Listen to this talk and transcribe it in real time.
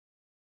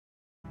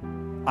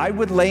I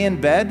would lay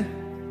in bed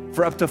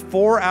for up to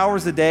 4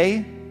 hours a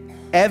day,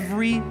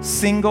 every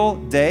single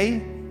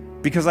day,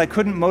 because I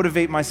couldn't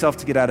motivate myself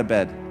to get out of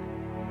bed.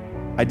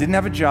 I didn't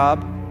have a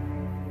job.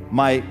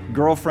 My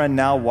girlfriend,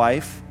 now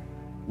wife,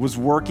 was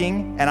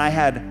working, and I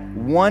had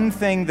one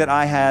thing that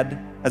I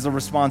had as a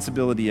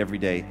responsibility every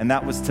day, and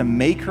that was to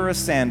make her a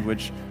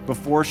sandwich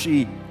before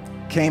she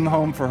came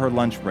home for her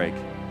lunch break.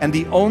 And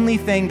the only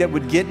thing that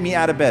would get me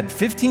out of bed,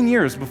 15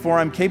 years before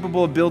I'm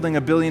capable of building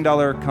 $1 billion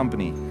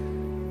company,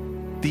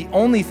 the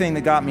only thing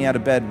that got me out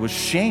of bed was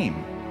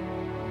shame.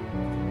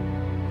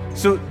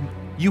 So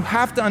you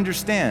have to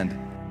understand,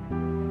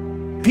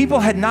 people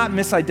had not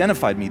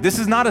misidentified me. This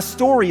is not a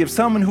story of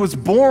someone who was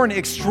born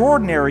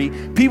extraordinary.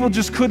 People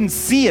just couldn't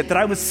see it, that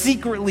I was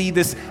secretly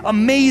this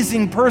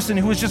amazing person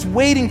who was just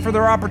waiting for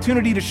their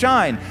opportunity to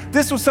shine.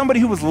 This was somebody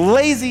who was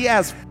lazy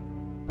as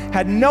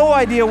had no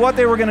idea what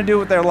they were going to do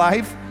with their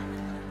life.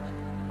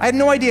 I had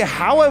no idea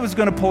how I was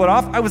going to pull it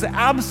off. I was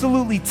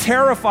absolutely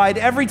terrified.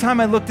 Every time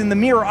I looked in the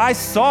mirror, I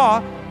saw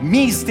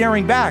me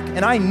staring back,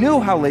 and I knew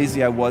how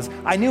lazy I was.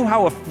 I knew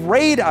how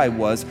afraid I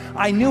was.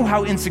 I knew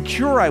how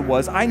insecure I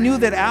was. I knew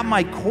that at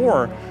my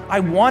core,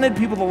 I wanted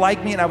people to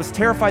like me, and I was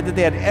terrified that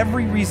they had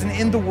every reason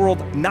in the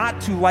world not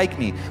to like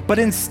me. But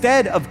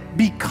instead of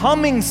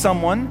becoming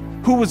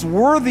someone who was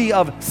worthy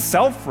of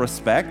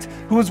self-respect,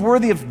 who was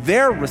worthy of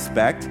their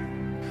respect,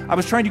 I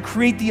was trying to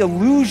create the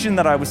illusion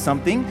that I was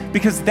something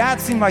because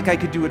that seemed like I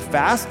could do it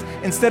fast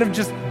instead of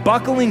just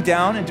buckling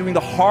down and doing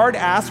the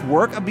hard-ass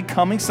work of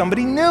becoming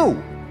somebody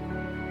new.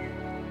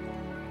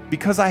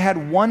 Because I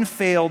had one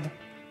failed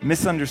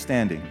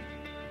misunderstanding.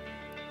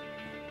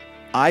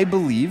 I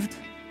believed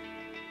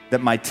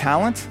that my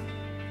talent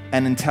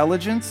and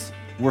intelligence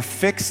were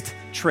fixed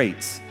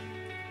traits.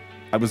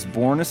 I was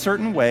born a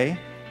certain way,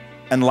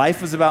 and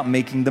life was about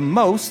making the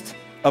most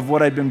of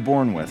what I'd been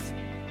born with.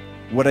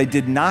 What I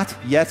did not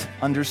yet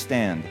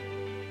understand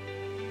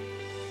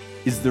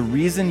is the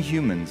reason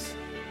humans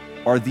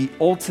are the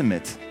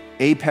ultimate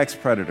apex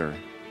predator,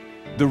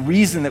 the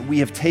reason that we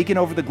have taken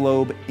over the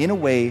globe in a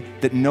way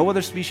that no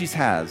other species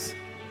has,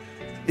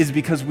 is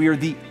because we are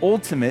the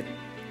ultimate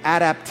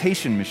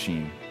adaptation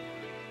machine.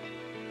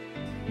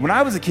 When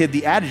I was a kid,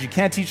 the adage, you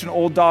can't teach an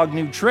old dog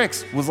new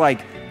tricks, was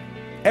like,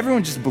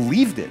 everyone just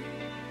believed it.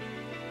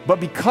 But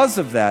because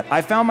of that,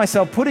 I found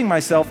myself putting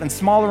myself in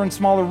smaller and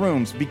smaller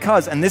rooms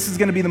because, and this is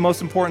going to be the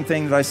most important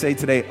thing that I say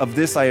today, of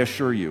this I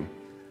assure you,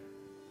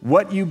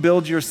 what you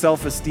build your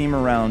self-esteem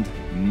around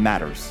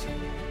matters.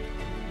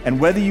 And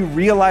whether you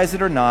realize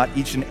it or not,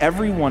 each and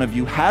every one of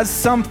you has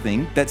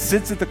something that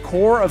sits at the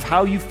core of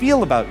how you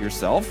feel about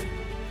yourself.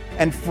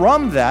 And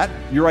from that,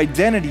 your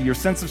identity, your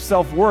sense of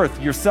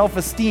self-worth, your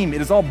self-esteem, it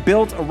is all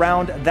built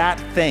around that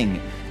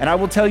thing. And I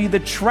will tell you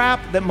the trap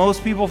that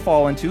most people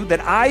fall into,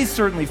 that I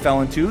certainly fell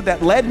into,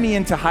 that led me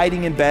into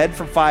hiding in bed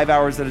for 5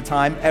 hours at a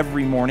time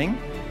every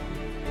morning,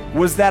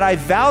 was that I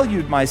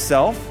valued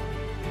myself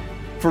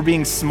for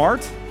being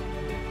smart,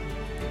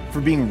 for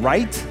being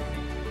right,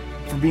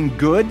 for being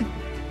good,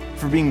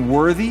 for being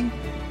worthy,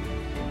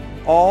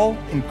 all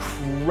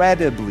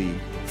incredibly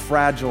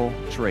fragile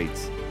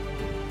traits.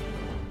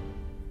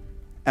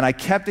 And I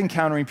kept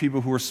encountering people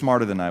who were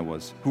smarter than I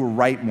was, who were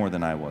right more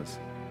than I was.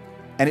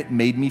 And it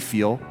made me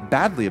feel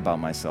badly about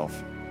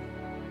myself.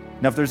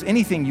 Now, if there's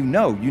anything you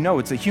know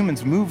it's that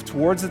humans move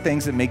towards the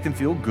things that make them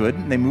feel good,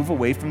 and they move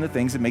away from the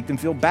things that make them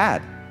feel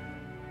bad.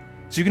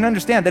 So you can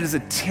understand that is a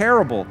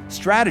terrible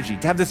strategy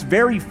to have this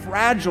very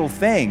fragile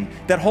thing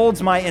that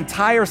holds my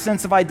entire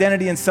sense of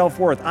identity and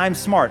self-worth. I'm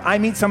smart. I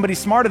meet somebody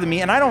smarter than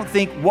me, and I don't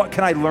think, what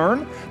can I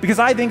learn? Because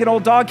I think an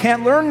old dog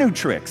can't learn new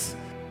tricks.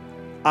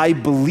 I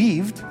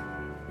believed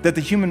that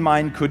the human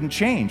mind couldn't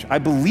change. I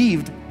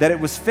believed that it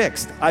was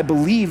fixed. I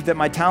believed that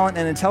my talent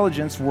and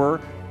intelligence were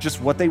just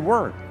what they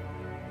were.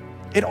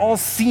 It all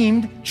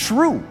seemed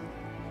true.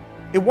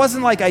 It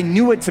wasn't like I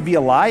knew it to be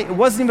a lie. It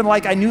wasn't even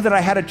like I knew that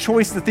I had a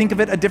choice to think of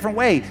it a different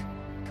way.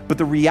 But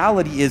the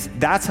reality is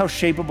that's how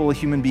shapeable a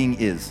human being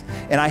is.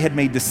 And I had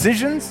made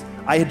decisions.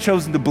 I had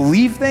chosen to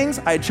believe things.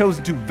 I had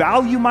chosen to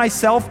value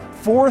myself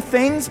for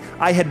things.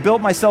 I had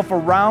built my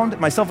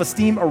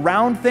self-esteem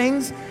around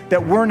things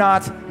that were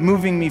not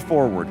moving me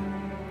forward.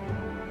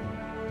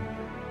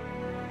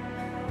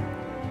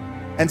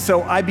 And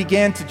so I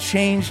began to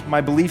change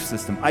my belief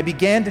system. I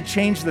began to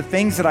change the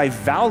things that I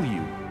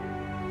value.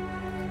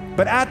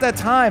 But at that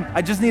time,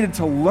 I just needed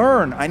to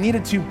learn. I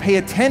needed to pay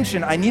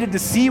attention. I needed to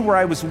see where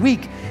I was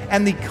weak.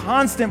 And the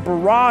constant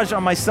barrage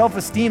on my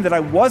self-esteem that I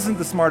wasn't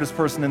the smartest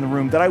person in the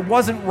room, that I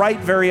wasn't right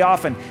very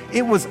often,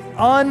 it was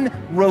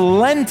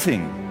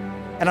unrelenting.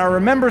 And I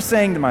remember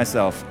saying to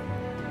myself,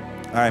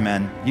 all right,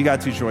 man, you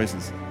got two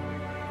choices.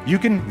 You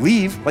can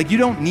leave, like you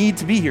don't need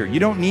to be here.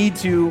 You don't need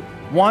to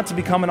want to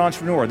become an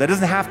entrepreneur. That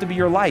doesn't have to be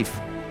your life.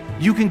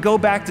 You can go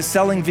back to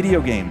selling video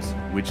games,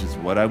 which is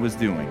what I was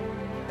doing.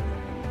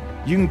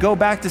 You can go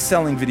back to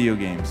selling video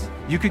games.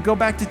 You could go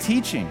back to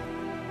teaching.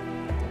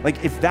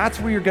 Like if that's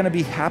where you're gonna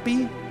be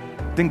happy,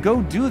 then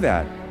go do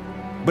that.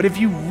 But if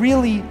you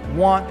really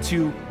want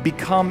to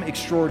become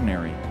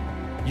extraordinary,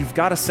 you've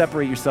got to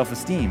separate your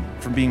self-esteem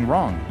from being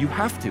wrong. You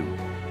have to.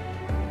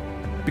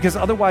 Because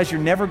otherwise,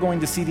 you're never going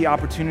to see the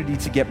opportunity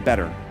to get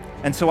better.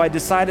 And so I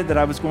decided that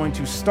I was going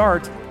to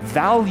start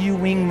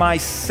valuing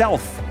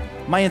myself.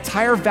 My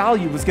entire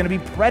value was going to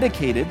be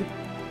predicated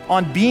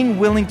on being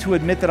willing to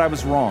admit that I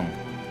was wrong,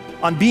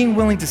 on being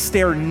willing to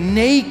stare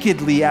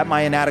nakedly at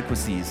my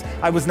inadequacies.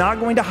 I was not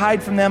going to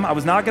hide from them. I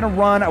was not going to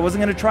run. I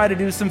wasn't going to try to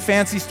do some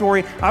fancy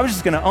story. I was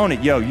just going to own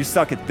it. Yo, you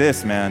suck at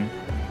this, man.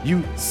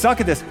 You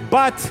suck at this,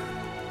 but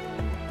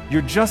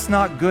you're just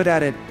not good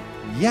at it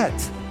yet.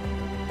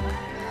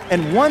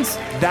 And once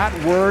that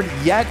word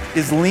yet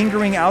is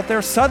lingering out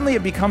there, suddenly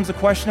it becomes a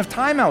question of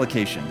time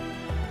allocation.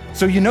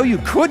 So you know you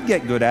could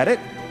get good at it,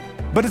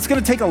 but it's going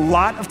to take a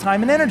lot of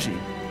time and energy.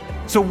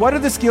 So what are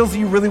the skills that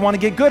you really want to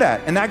get good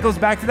at? And that goes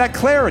back to that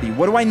clarity.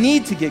 What do I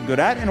need to get good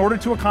at in order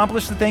to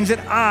accomplish the things that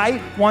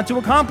I want to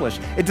accomplish?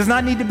 It does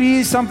not need to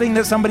be something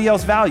that somebody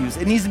else values.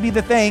 It needs to be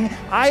the thing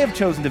I have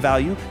chosen to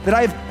value, that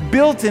I have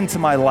built into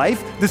my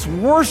life, this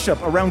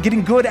worship around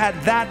getting good at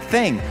that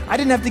thing. I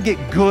didn't have to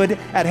get good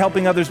at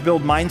helping others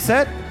build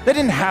mindset. That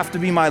didn't have to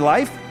be my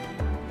life.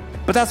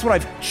 But that's what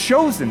I've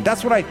chosen.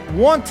 That's what I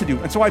want to do.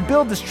 And so I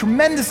build this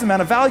tremendous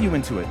amount of value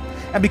into it.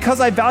 And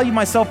because I value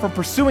myself for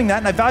pursuing that,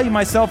 and I value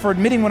myself for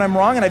admitting when I'm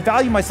wrong, and I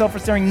value myself for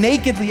staring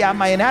nakedly at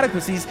my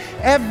inadequacies,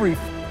 every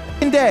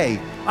day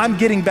I'm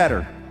getting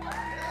better.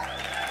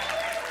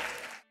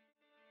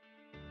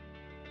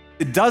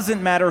 It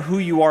doesn't matter who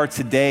you are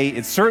today.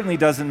 It certainly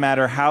doesn't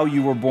matter how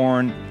you were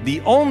born. The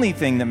only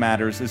thing that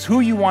matters is who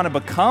you want to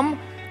become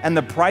and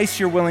the price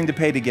you're willing to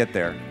pay to get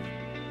there.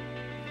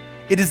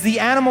 It is the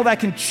animal that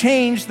can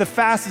change the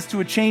fastest to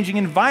a changing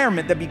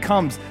environment that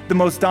becomes the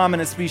most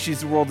dominant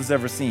species the world has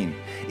ever seen.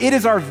 It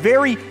is our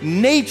very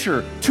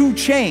nature to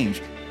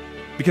change.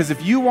 Because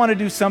if you want to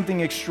do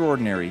something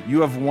extraordinary,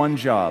 you have one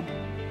job: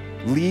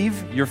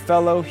 leave your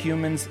fellow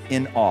humans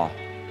in awe.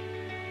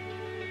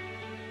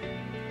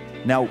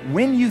 Now,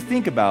 when you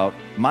think about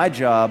my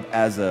job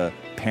as a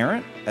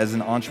parent, as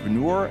an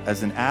entrepreneur,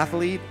 as an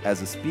athlete,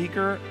 as a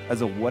speaker,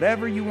 as a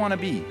whatever you want to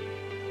be,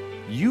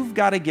 you've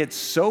got to get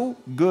so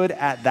good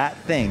at that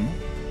thing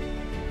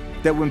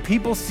that when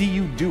people see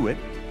you do it,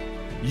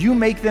 you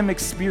make them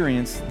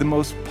experience the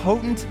most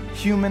potent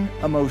human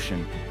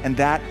emotion, and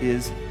that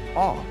is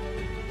awe.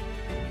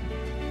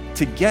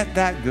 To get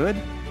that good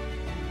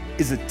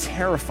is a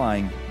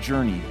terrifying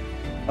journey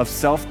of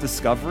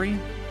self-discovery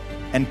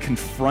and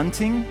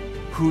confronting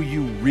who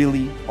you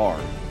really are,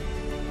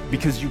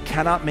 because you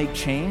cannot make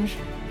change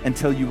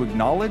until you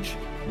acknowledge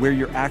where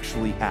you're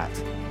actually at.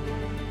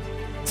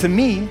 To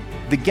me,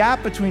 the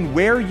gap between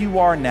where you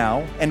are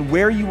now and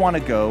where you want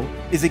to go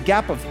is a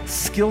gap of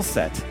skill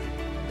set.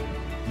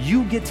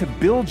 You get to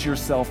build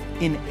yourself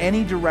in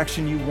any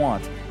direction you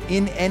want,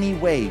 in any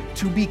way,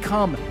 to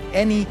become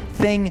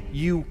anything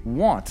you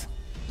want.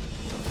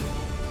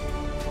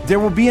 There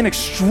will be an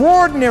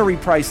extraordinary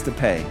price to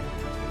pay,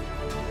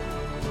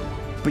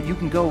 but you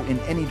can go in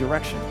any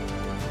direction.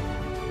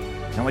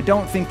 Now, I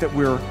don't think that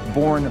we're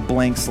born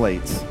blank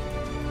slates,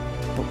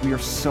 but we are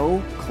so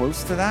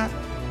close to that.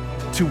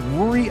 To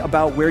worry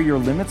about where your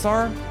limits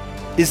are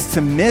is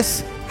to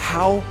miss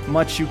how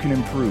much you can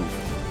improve.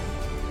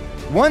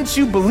 Once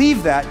you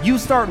believe that, you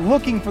start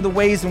looking for the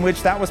ways in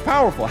which that was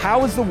powerful.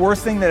 How is the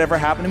worst thing that ever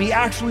happened to me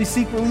actually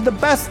secretly the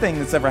best thing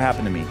that's ever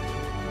happened to me?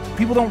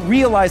 People don't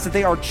realize that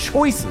they are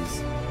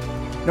choices.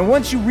 Now,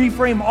 once you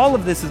reframe all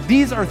of this as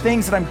these are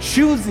things that I'm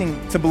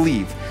choosing to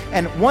believe,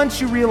 and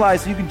once you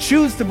realize you can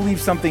choose to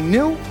believe something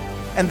new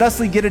and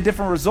thusly get a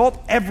different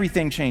result,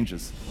 everything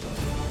changes.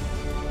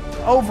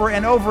 Over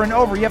and over and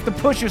over. You have to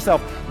push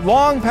yourself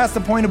long past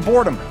the point of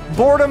boredom.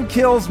 Boredom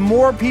kills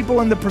more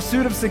people in the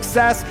pursuit of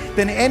success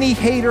than any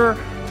hater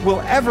will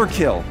ever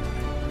kill.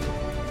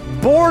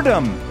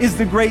 Boredom is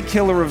the great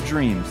killer of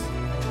dreams,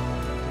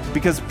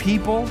 because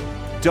people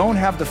don't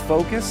have the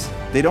focus,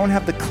 they don't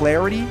have the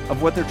clarity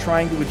of what they're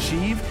trying to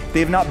achieve.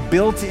 They have not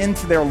built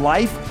into their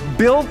life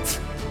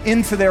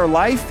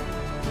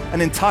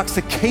an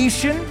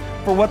intoxication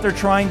for what they're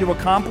trying to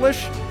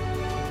accomplish.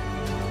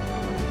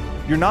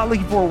 You're not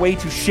looking for a way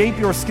to shape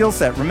your skill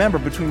set. Remember,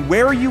 between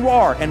where you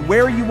are and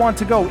where you want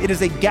to go, it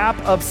is a gap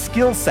of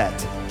skill set.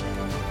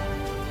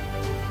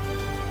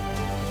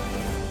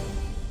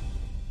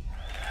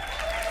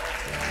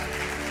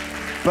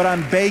 But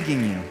I'm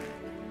begging you,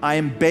 I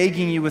am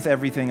begging you with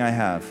everything I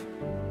have.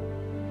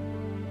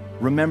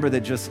 Remember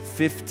that just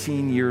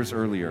 15 years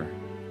earlier,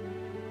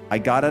 I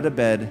got out of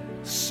bed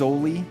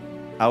solely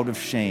out of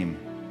shame.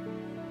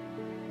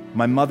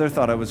 My mother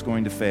thought I was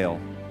going to fail.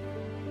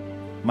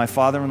 My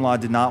father-in-law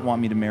did not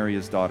want me to marry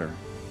his daughter.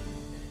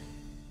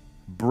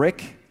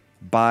 Brick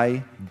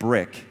by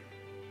brick,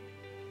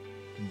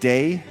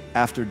 day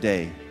after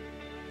day,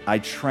 I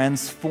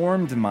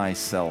transformed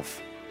myself.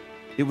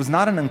 It was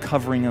not an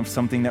uncovering of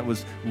something that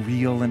was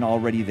real and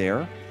already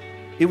there.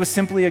 It was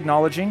simply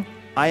acknowledging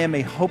I am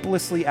a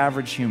hopelessly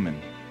average human,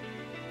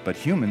 but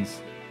humans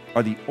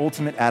are the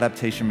ultimate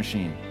adaptation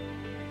machine.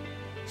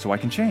 So I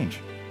can change.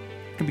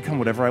 I can become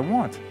whatever I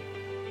want.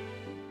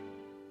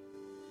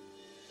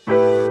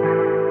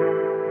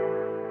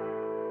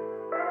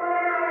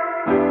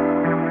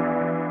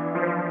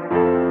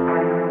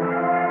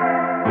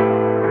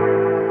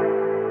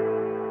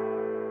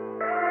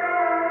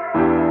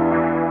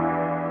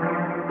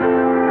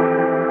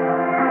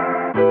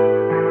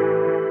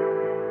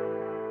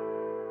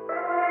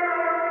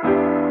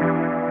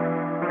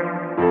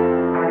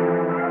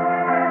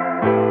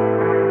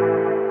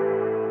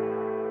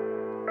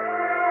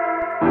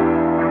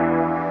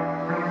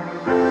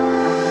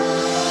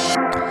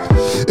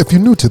 If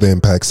you're new to the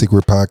Impact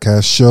Secret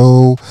Podcast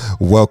show,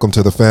 welcome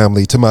to the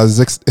family. To my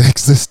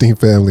existing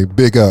family,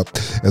 big up.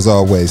 As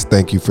always,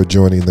 thank you for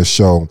joining the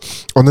show.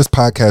 On this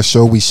podcast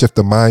show, we shift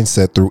the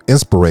mindset through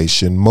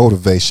inspiration,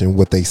 motivation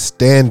with a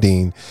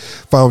standing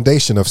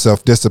foundation of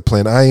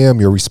self-discipline. I am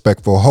your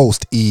respectful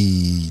host,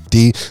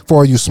 ED. For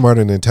all you smart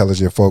and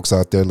intelligent folks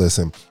out there,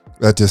 listen,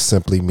 that just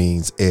simply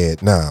means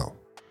Ed. Now,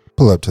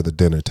 pull up to the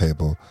dinner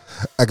table.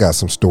 I got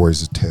some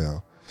stories to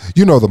tell.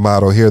 You know the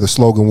motto here, the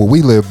slogan, what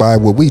we live by,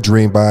 what we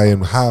dream by,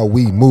 and how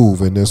we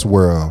move in this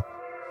world.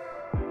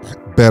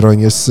 Bet on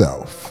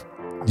yourself.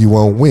 You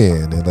won't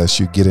win unless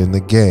you get in the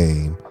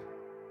game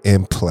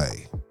and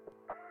play.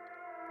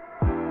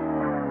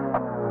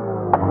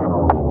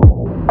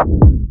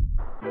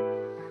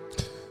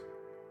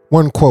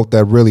 One quote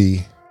that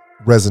really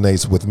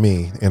resonates with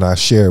me, and I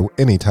share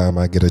anytime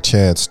I get a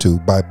chance to,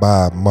 by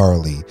Bob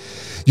Marley.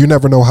 You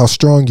never know how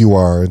strong you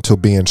are until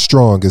being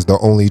strong is the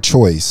only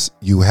choice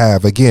you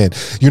have. Again,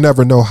 you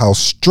never know how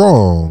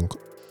strong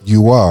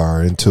you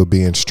are until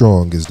being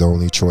strong is the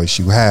only choice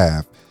you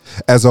have.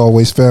 As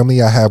always,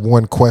 family, I have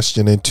one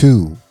question and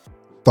two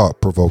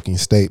thought-provoking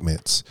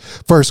statements.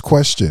 First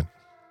question: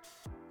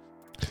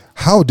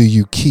 how do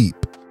you keep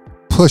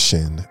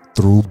pushing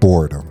through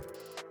boredom?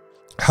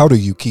 How do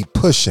you keep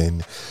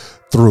pushing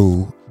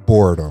through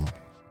boredom?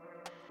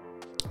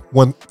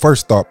 One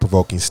first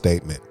thought-provoking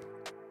statement: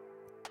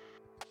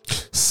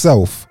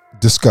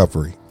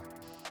 self-discovery.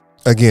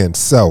 Again,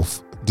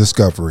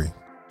 self-discovery.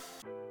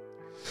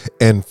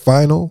 And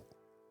final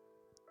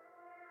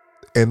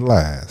and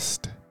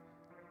last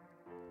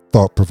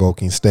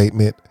thought-provoking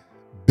statement: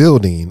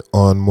 building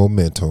on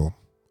momentum.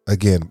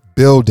 Again,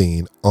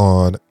 building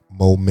on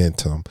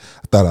momentum.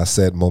 I thought I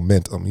said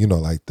momentum,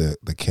 like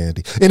the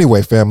candy.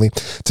 Anyway, family,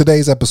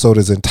 today's episode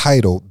is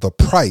entitled The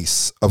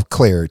Price of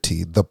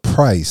Clarity. The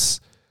Price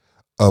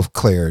of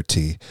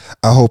Clarity.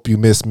 I hope you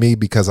missed me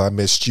because I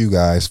missed you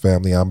guys,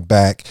 family. I'm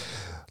back.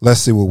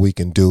 Let's see what we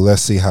can do.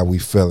 Let's see how we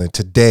feeling.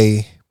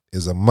 Today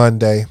is a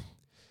Monday.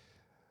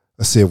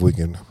 Let's see if we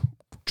can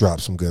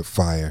drop some good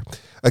fire.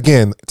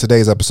 Again,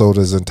 today's episode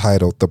is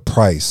entitled The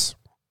Price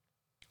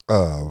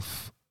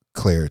of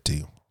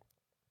Clarity.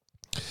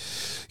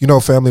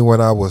 Family,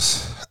 when I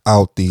was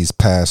out these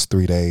past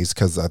 3 days,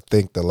 because I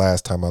think the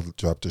last time I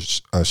dropped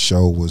a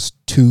show was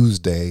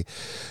Tuesday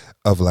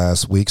of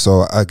last week.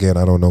 So again,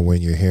 I don't know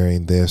when you're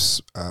hearing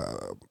this.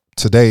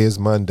 Today is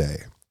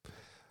Monday.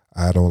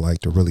 I don't like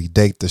to really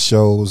date the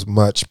shows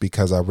much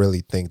because I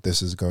really think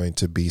this is going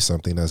to be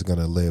something that's going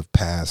to live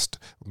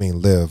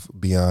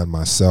beyond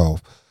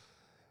myself.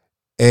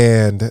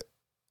 And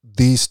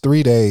these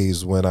 3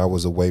 days when I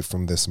was away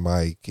from this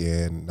mic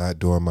and not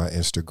doing my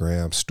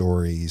Instagram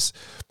stories,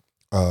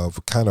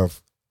 of kind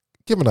of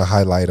giving a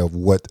highlight of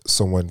what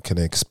someone can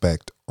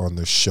expect on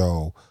the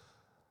show,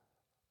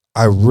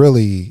 I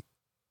really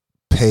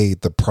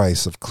paid the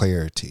price of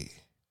clarity.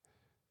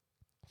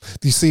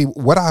 You see,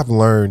 what I've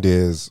learned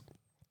is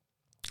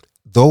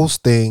those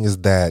things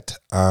that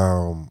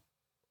I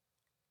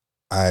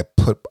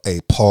put a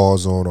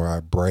pause on or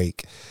I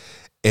break,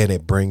 and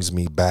it brings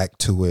me back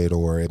to it,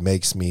 or it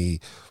makes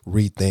me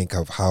rethink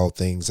of how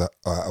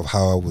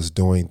I was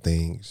doing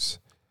things.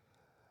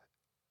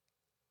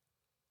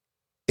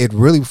 It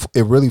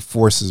really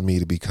forces me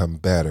to become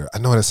better. I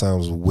know that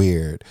sounds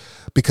weird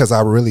because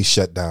I really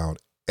shut down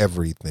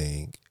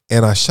everything,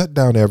 and I shut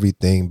down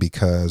everything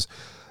because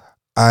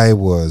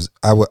I'll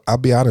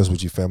be honest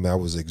with you, family. I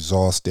was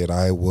exhausted.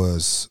 I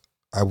was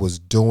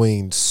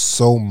doing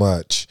so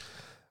much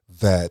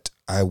that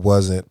I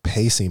wasn't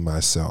pacing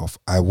myself.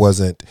 I was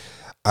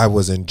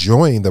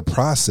enjoying the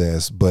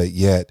process, but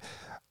yet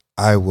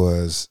I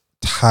was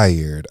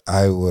tired.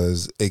 I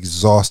was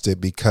exhausted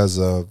because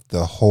of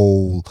the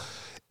whole,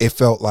 it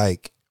felt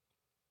like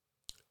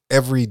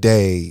every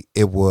day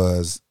it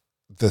was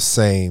the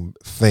same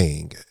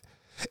thing.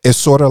 It's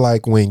sort of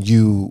like when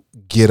you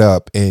get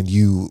up and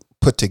you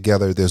put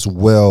together this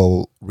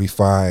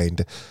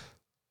well-refined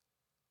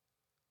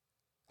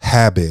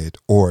habit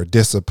or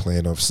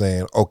discipline of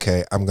saying,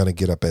 okay, I'm going to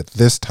get up at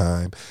this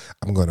time.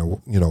 I'm going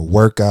to,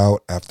 work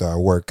out. After I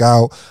work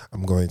out,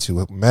 I'm going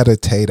to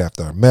meditate.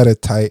 After I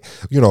meditate,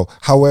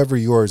 however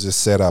yours is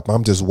set up,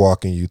 I'm just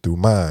walking you through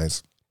mine.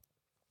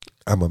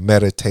 I'm going to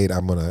meditate.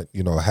 I'm going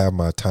to, have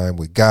my time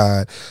with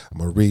God. I'm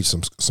going to read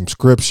some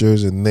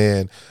scriptures, and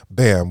then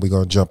bam, we're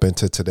going to jump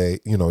into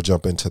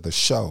the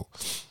show.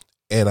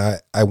 And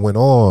I went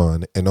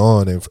on and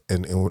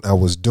I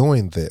was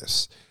doing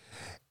this,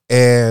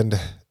 and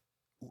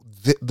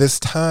this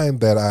time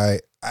that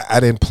I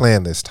didn't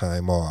plan this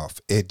time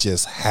off. It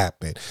just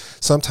happened.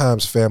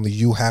 Sometimes, family,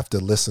 you have to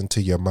listen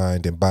to your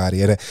mind and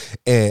body, and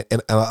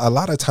a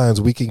lot of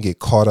times we can get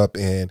caught up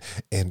in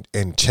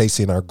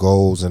chasing our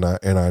goals and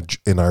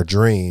our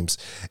dreams,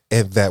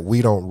 and that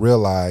we don't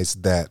realize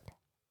that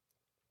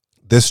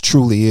this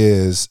truly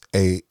is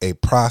a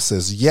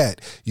process.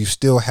 Yet you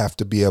still have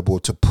to be able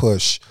to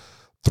push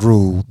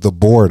through the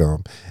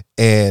boredom.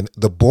 And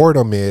the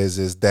boredom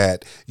is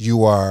that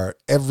you are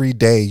every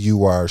day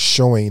you are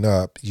showing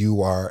up,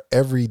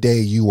 every day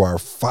you are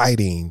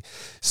fighting,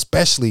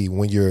 especially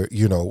when you're,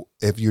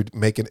 if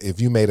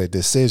you made a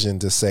decision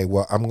to say,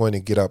 well, I'm going to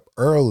get up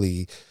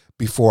early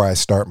before I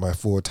start my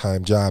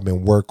full-time job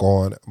and work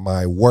on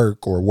my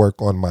work or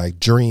work on my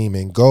dream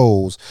and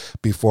goals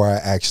before I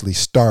actually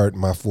start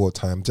my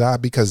full-time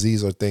job, because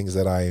these are things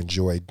that I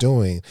enjoy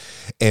doing.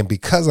 And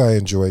because I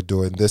enjoy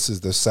doing, this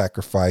is the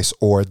sacrifice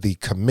or the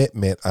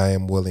commitment I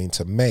am willing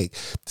to make.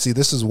 See,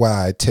 this is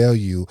why I tell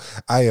you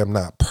I am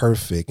not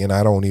perfect, and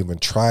I don't even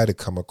try to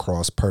come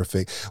across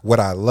perfect. What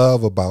I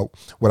love about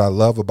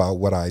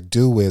what I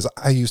do is,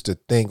 I used to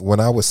think when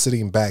I was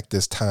sitting back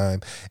this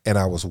time and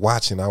I was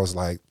watching, I was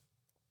like,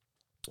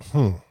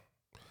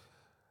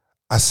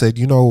 I said,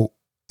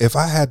 if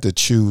I had to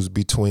choose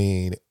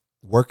between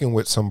working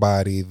with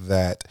somebody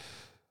that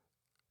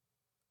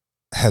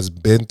has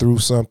been through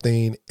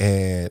something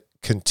and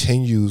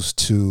continues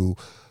to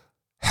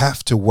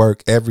have to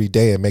work every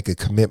day and make a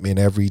commitment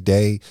every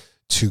day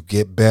to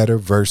get better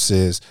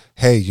versus,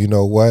 hey, you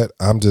know what?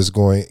 I'm just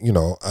going,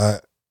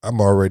 I'm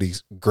already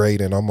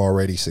great and I'm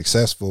already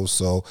successful,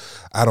 so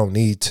I don't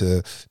need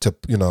to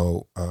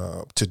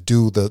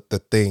do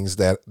the things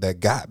that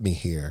got me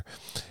here.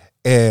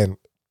 And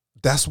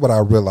that's what I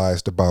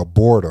realized about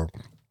boredom.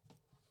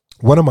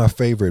 One of my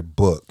favorite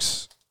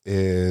books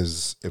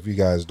is, if you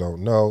guys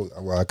don't know,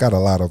 well, I got a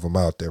lot of them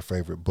out there,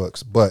 favorite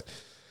books, but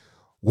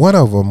one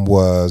of them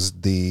was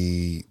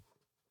the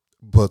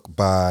book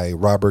by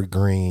Robert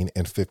Greene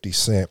and 50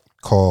 Cent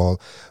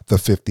called The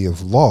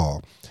 50th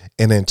Law.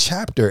 And in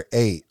chapter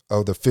 8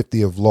 of the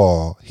 50th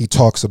Law, he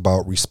talks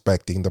about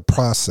respecting the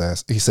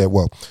process. He said,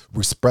 well,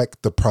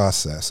 respect the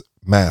process,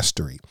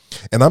 mastery.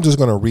 And I'm just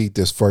going to read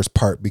this first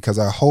part because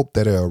I hope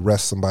that it'll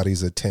arrest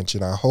somebody's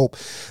attention. I hope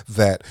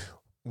that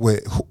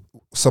with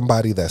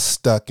somebody that's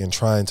stuck and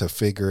trying to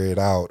figure it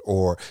out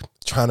or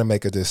trying to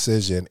make a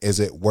decision, is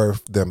it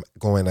worth them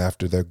going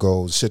after their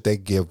goals? Should they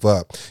give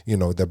up?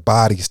 Their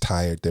body's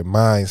tired, their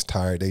mind's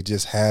tired, they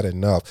just had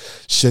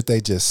enough. Should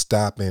they just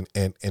stop and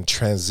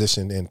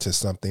transition into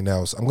something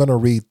else? I'm going to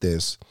read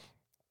this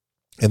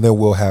and then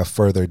we'll have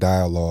further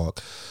dialogue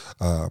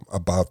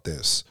about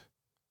this.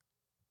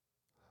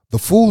 The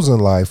fools in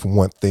life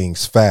want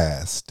things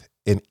fast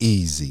and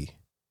easy.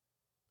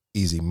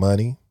 Easy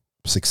money,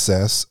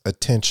 success,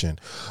 attention.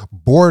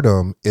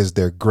 Boredom is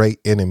their great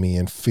enemy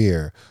and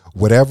fear.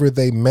 Whatever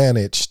they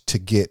manage to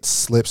get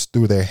slips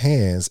through their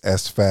hands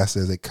as fast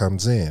as it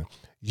comes in.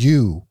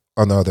 You,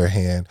 on the other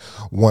hand,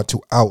 want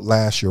to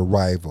outlast your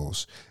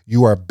rivals.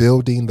 You are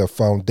building the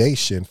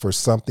foundation for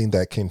something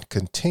that can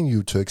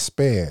continue to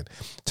expand.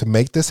 To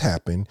make this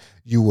happen,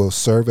 you will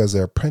serve as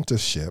an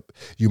apprenticeship.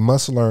 You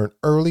must learn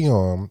early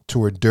on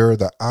to endure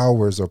the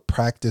hours of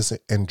practice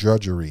and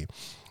drudgery,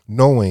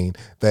 knowing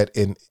that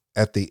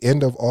at the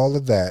end of all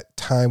of that,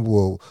 time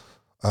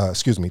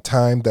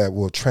that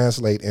will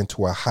translate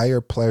into a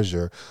higher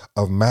pleasure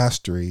of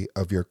mastery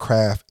of your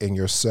craft and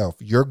yourself.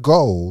 Your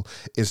goal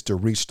is to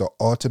reach the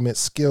ultimate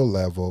skill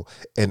level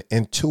and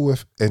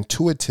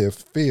intuitive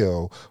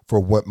feel for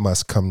what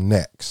must come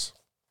next.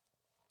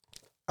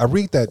 I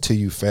read that to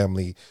you,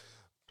 family.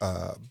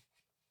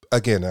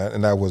 Again,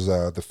 and that was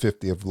the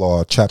 50th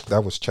Law.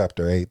 That was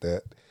chapter 8,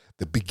 the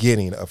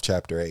beginning of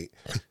chapter 8.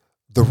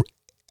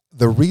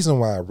 The reason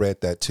why I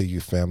read that to you,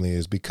 family,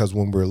 is because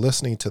when we're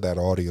listening to that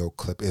audio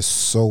clip, it's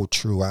so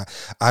true.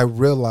 I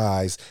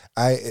realized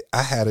I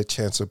had a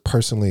chance to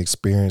personally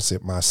experience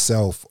it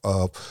myself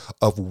of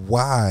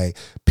why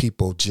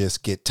people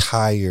just get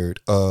tired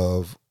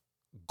of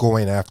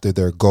going after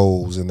their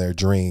goals and their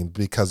dreams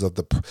because of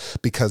the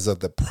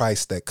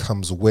price that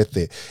comes with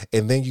it.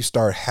 And then you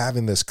start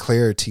having this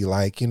clarity,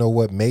 like, you know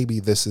what,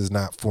 maybe this is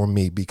not for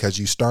me, because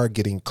you start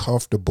getting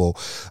comfortable.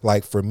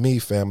 Like for me,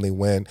 family,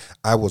 when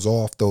I was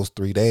off those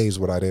 3 days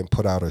when I didn't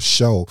put out a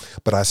show,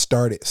 but I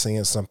started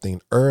seeing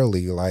something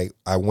early. Like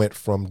I went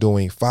from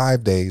doing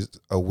 5 days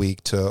a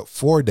week to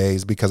 4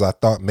 days because I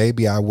thought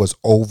maybe I was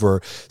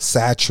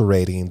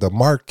oversaturating the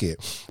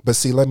market. But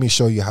see, let me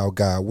show you how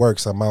God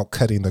works. I'm out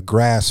cutting the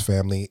grass,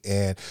 family,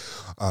 and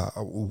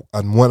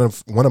one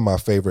of my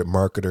favorite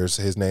marketers,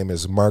 his name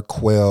is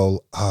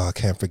Marquell. I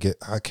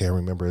can't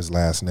remember his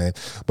last name,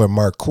 but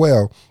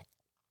Marquell.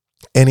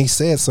 And he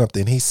said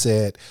something. He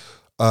said,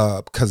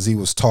 because he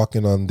was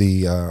talking on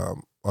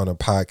a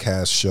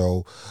podcast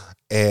show,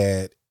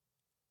 and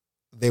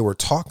they were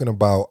talking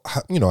about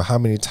how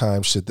many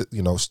times should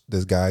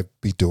this guy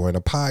be doing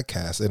a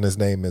podcast, and his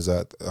name is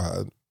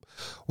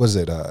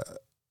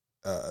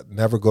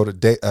Never Go to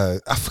Day.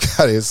 I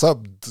forgot it's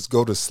something. Just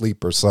Go to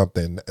Sleep or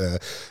something.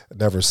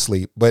 Never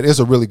Sleep. But it's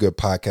a really good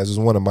podcast. It's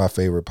one of my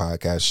favorite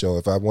podcast shows.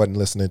 If I wasn't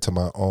listening to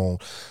my own,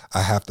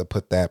 I have to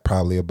put that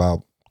probably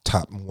about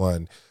top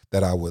one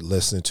that I would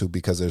listen to,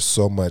 because there's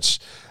so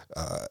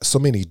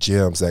many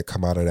gems that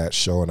come out of that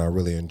show, and I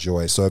really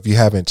enjoy it. So if you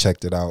haven't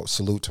checked it out,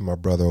 salute to my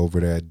brother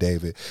over there,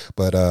 David.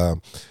 But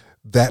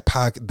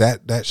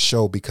that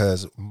show,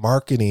 because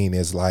marketing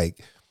is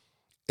like,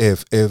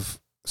 if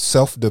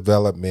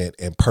self-development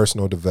and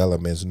personal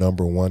development is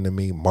number one to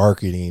me.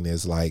 Marketing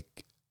is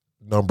like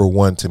number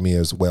one to me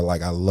as well.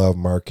 Like I love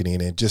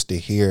marketing, and just to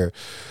hear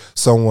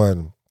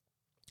someone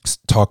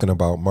talking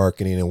about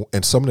marketing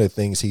and some of the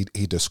things he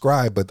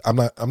described, but I'm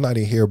not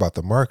even here about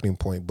the marketing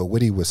point, but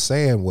what he was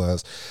saying,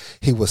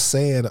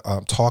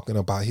 talking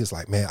about, he's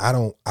like, man, I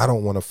don't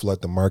want to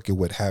flood the market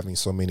with having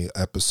so many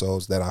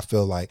episodes that I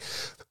feel like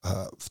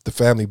the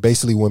family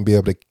basically wouldn't be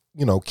able to,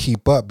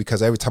 keep up,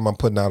 because every time I'm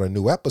putting out a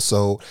new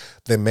episode,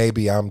 then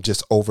maybe I'm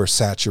just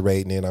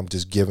oversaturating and I'm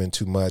just giving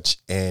too much.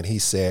 And he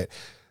said,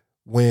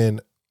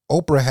 when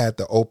Oprah had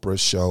the Oprah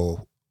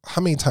show, how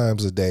many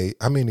times a day,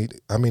 how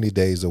many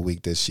days a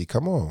week did she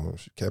come on?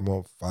 She came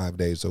on 5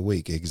 days a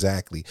week,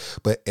 exactly.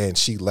 And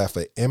she left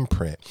an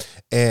imprint.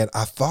 And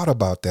I thought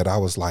about that. I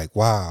was like,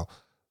 wow,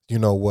 you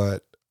know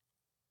what?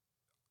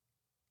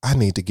 I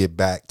need to get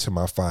back to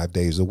my 5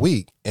 days a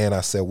week. And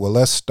I said, well,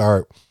 let's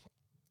start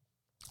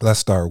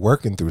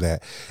working through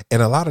that.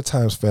 And a lot of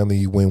times,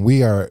 family, when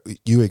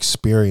you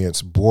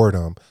experience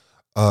boredom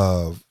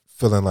of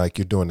feeling like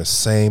you're doing the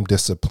same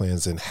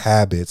disciplines and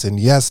habits, and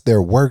yes,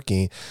 they're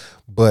working,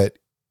 but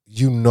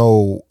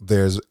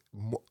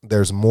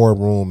there's more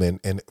room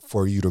and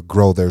for you to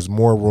grow. There's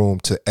more room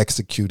to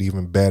execute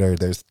even better.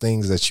 There's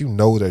things that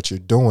that you're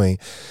doing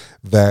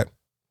that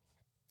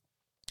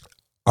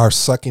are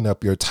sucking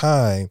up your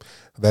time,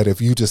 that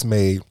if you just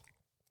made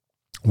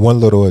one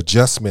little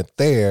adjustment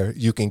there,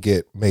 you can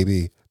get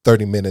maybe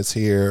 30 minutes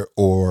here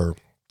or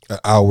an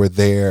hour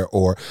there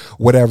or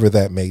whatever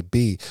that may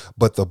be.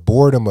 But the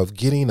boredom of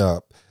getting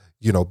up,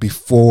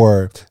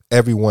 before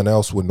everyone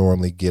else would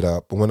normally get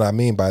up. And what I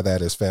mean by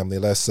that is, family,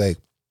 let's say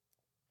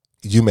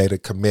you made a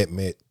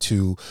commitment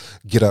to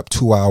get up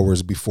 2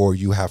 hours before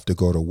you have to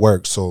go to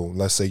work. So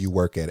let's say you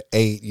work at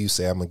 8, you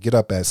say, I'm gonna get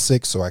up at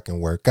 6 so I can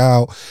work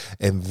out.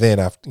 And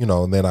then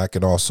then I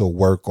can also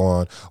work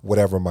on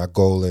whatever my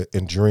goal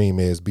and dream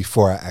is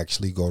before I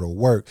actually go to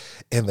work.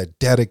 And the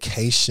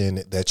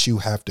dedication that you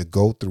have to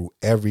go through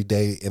every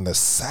day, and the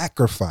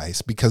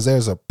sacrifice, because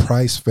there's a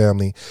price,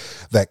 family,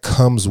 that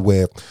comes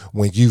with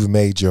when you've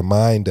made your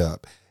mind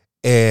up.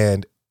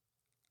 And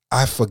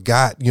I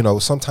forgot,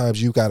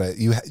 sometimes you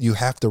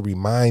have to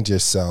remind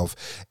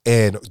yourself.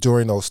 And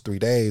during those 3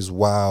 days,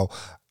 while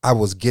I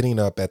was getting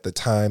up at the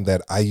time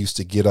that I used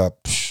to get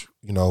up,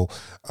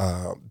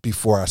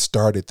 before I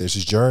started this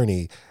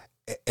journey,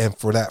 and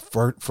for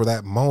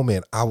that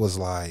moment, I was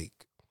like,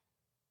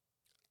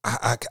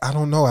 I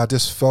don't know. I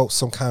just felt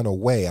some kind of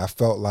way. I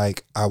felt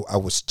like I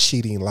was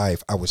cheating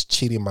life. I was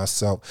cheating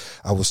myself.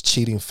 I was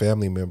cheating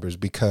family members,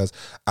 because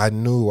I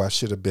knew I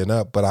should have been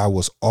up, but I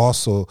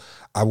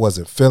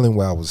wasn't feeling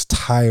well. I was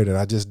tired, and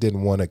I just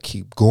didn't want to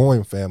keep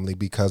going, family,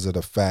 because of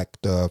the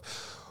fact of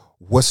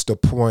what's the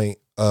point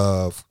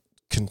of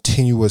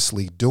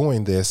continuously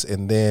doing this?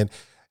 And then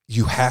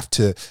you have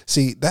to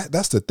see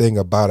that's the thing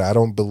about it. I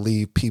don't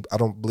believe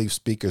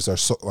speakers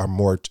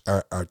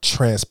are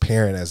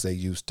transparent as they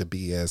used to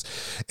be,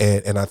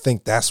 and I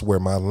think that's where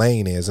my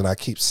lane is. And I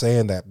keep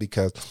saying that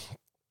because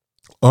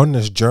on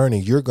this journey,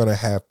 you're gonna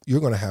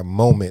have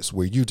moments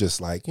where you just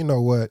like, you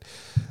know what,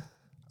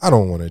 I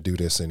don't want to do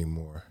this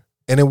anymore.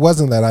 And it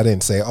wasn't that I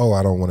didn't say, oh,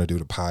 I don't want to do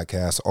the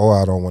podcast, or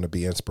I don't want to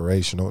be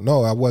inspirational.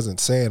 No, I wasn't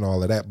saying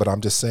all of that, but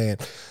I'm just saying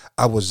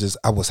I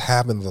was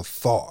having the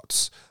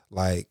thoughts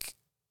like,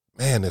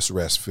 man, this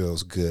rest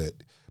feels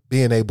good.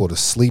 Being able to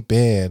sleep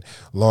in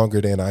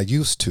longer than I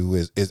used to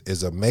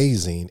is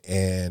amazing.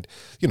 And,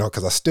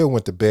 because I still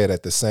went to bed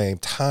at the same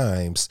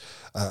times,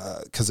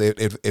 because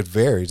it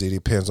varies. It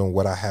depends on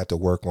what I had to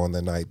work on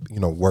the night,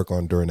 work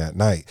on during that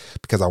night,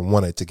 because I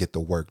wanted to get the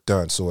work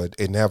done. So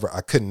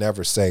I could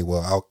never say,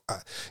 well,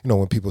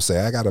 when people say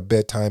I got a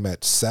bedtime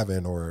at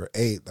 7 or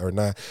 8 or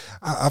 9,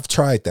 I've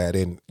tried that.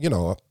 And,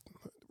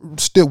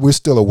 we're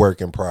still a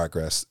work in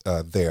progress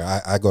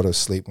there. I go to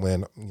sleep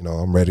when,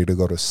 I'm ready to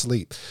go to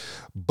sleep.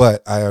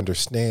 But I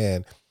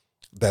understand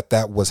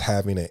that was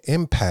having an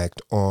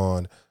impact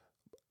on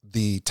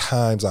the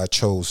times I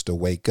chose to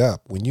wake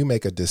up. When you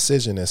make a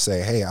decision and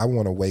say, hey, I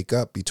want to wake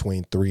up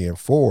between 3 and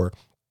 4,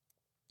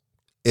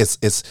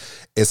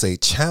 it's a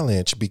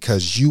challenge,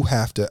 because you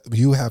have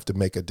to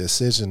make a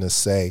decision to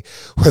say,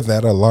 when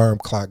that alarm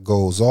clock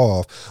goes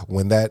off,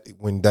 when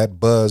that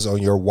buzz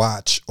on your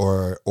watch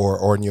or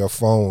on your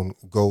phone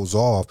goes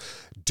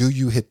off, do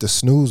you hit the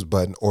snooze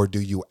button, or do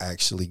you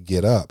actually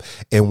get up?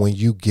 And when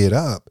you get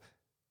up,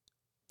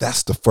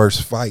 that's the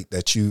first fight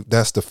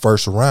that's the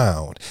first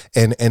round.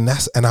 And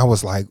I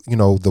was like,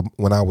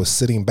 when I was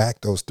sitting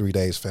back those 3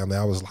 days, family,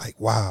 I was like,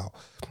 wow,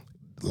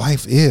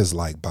 life is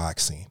like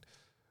boxing.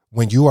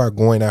 When you are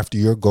going after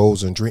your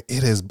goals and dreams,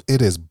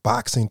 it is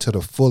boxing to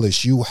the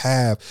fullest. You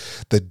have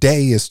the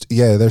day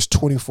there's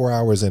 24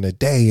 hours in a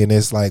day. And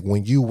it's like,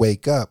 when you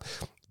wake up,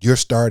 you're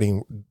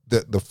starting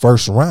the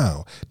first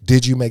round.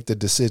 Did you make the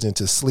decision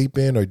to sleep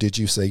in, or did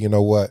you say, you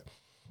know what,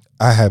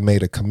 I have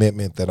made a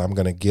commitment that I'm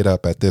going to get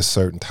up at this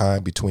certain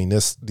time between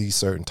these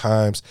certain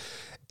times,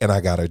 and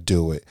I got to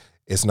do it.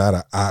 It's not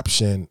an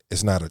option.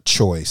 It's not a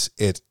choice.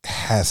 It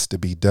has to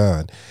be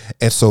done.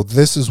 And so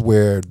this is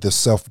where the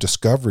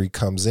self-discovery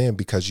comes in,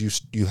 because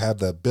you have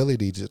the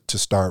ability to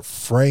start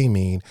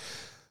framing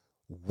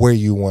where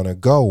you want to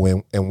go.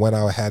 And when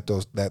I had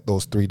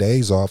those 3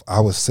 days off, I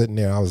was sitting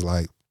there, I was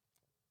like,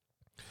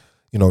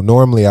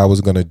 normally I was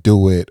going to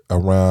do it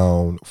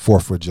around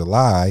 4th of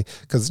July,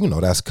 because,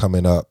 that's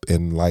coming up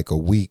in like a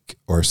week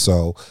or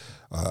so.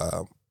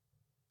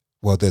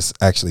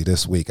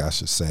 This week, I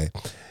should say.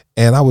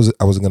 And I was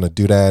going to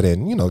do that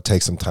and,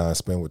 take some time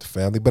spent with the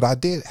family. But I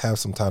did have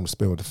some time to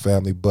spend with the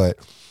family, but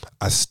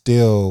I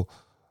still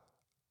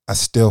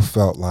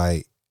felt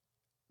like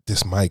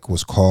this mic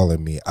was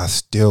calling me. I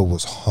still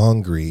was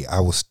hungry.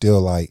 I was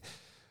still like,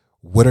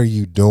 what are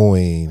you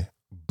doing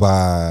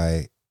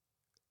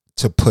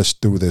to push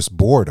through this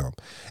boredom?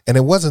 And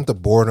it wasn't the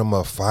boredom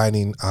of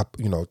finding,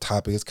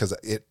 topics, because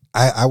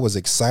I was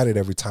excited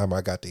every time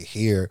I got to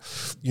hear,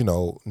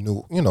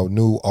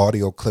 new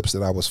audio clips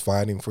that I was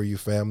finding for you,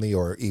 family,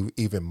 or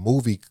even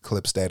movie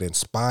clips that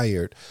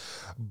inspired.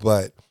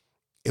 But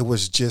it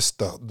was just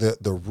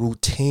the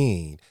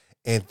routine.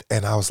 And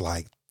I was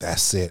like,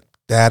 that's it.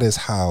 That is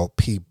how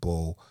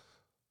people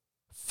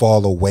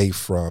fall away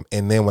from.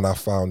 And then when I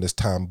found this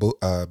Tom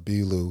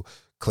Bilyeu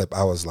clip,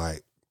 I was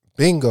like,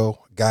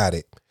 bingo, got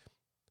it.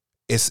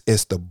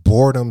 It's the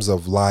boredoms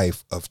of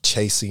life, of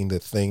chasing the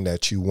thing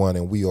that you want,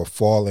 and we all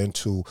fall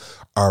into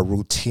our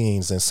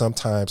routines. And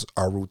sometimes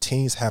our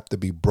routines have to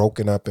be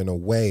broken up in a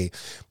way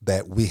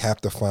that we have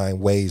to find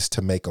ways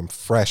to make them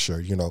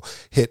fresher.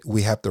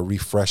 We have to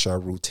refresh our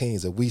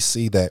routines. If we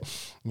see that,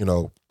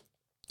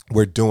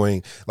 we're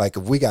doing, like,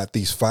 if we got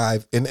these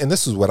 5, and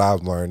this is what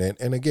I've learned,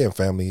 and again,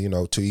 family,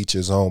 to each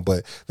his own,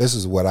 but this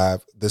is what I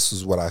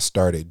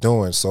started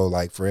doing. So,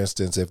 like, for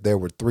instance, if there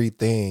were 3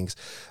 things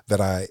that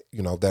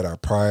that are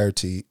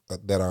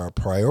a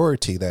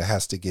priority that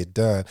has to get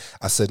done,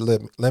 I said,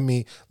 let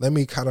me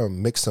kind of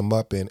mix them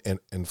up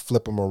and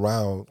flip them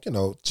around,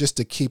 just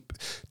to keep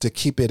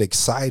it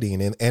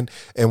exciting. And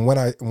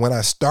when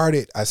I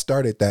started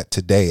that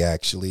today,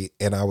 actually,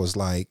 and I was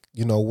like,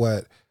 you know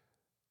what?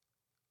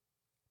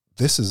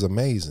 This is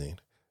amazing.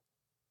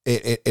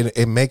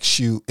 It makes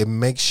you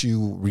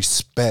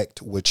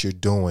respect what you're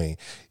doing.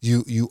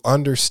 You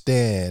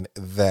understand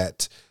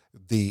that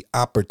the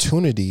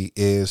opportunity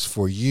is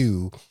for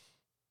you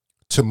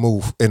to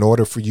move. In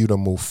order for you to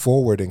move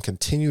forward and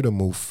continue to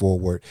move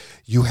forward,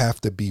 you have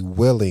to be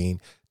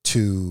willing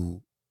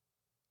to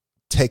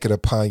take it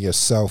upon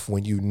yourself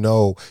when you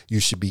know you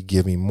should be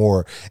giving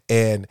more.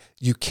 And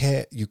you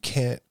can't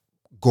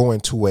go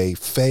into a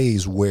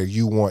phase where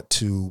you want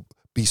to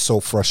be so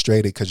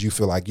frustrated because you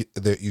feel like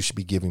that you should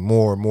be giving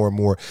more and more and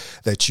more,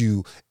 that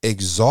you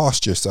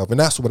exhaust yourself. And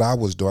that's what I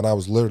was doing. I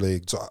was literally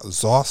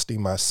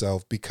exhausting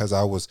myself, because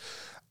I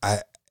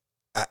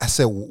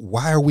said,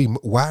 why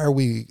are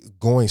we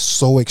going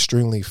so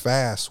extremely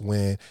fast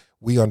when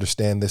we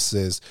understand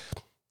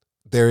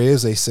there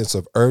is a sense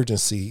of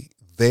urgency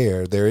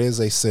there. There is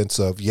a sense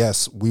of,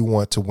 yes, we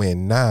want to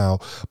win now,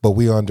 but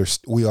we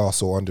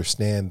also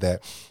understand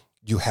that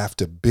you have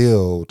to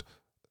build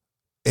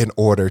in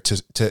order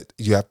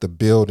you have to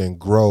build and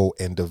grow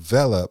and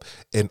develop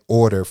in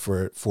order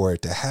for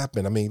it to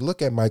happen. I mean,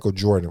 look at Michael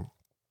Jordan.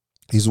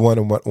 He's one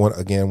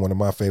of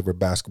my favorite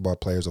basketball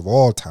players of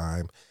all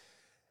time.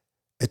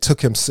 It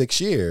took him 6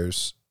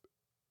 years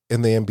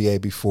in the NBA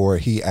before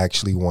he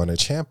actually won a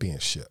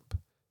championship.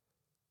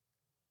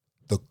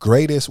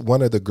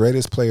 One of the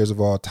greatest players of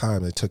all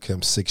time, it took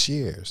him 6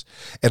 years.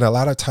 And a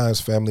lot of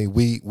times, family,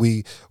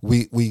 we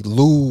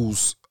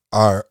lose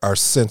our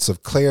sense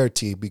of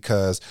clarity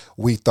because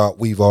we thought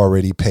we've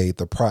already paid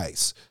the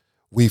price.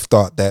 We've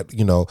thought that,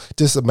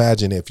 just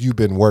imagine if you've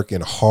been working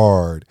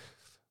hard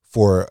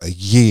for a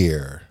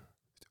year,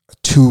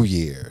 2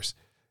 years,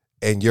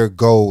 and your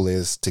goal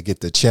is to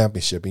get the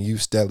championship, and you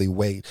steadily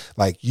wait.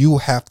 Like, you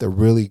have to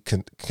really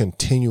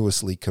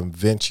continuously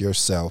convince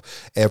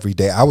yourself every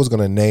day. I was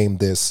going to name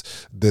this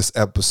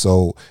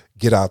episode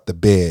 "Get Out the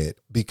Bed,"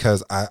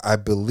 because I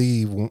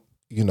believe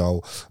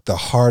the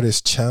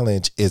hardest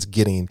challenge is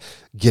getting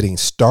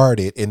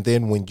started. And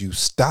then when you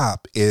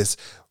stop is,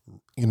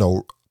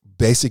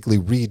 basically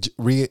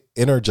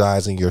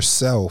re-energizing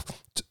yourself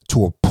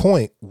to a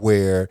point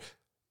where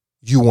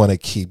you want to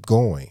keep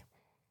going.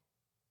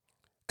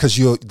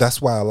 Because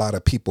that's why a lot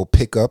of people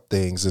pick up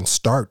things and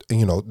start,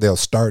 they'll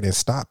start and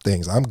stop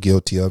things. I'm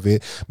guilty of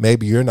it.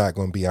 Maybe you're not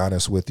going to be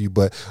honest with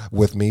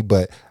me,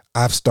 but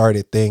I've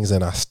started things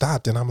and I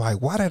stopped, and I'm like,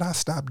 why did I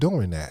stop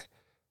doing that?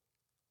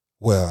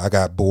 Well, I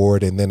got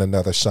bored, and then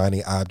another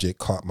shiny object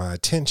caught my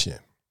attention.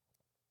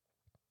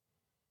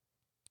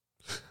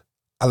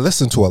 I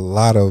listened to a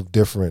lot of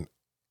different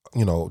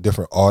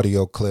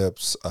audio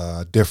clips,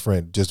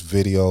 different just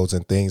videos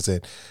and things.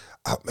 And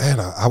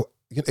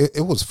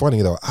it was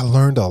funny though. I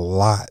learned a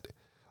lot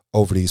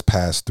over these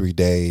past 3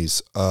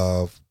 days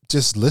of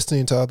just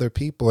listening to other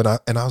people.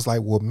 And I was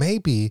like, well,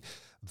 maybe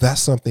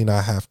that's something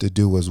I have to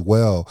do as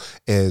well,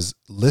 as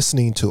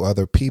listening to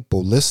other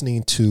people,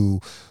 listening to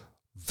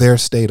their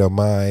state of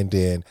mind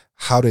and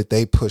how did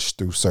they push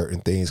through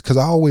certain things. Because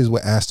I always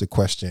would ask the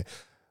question,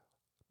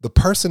 the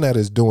person that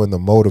is doing the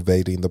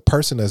motivating, the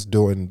person that's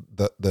doing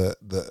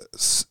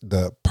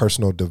the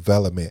personal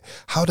development,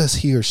 how does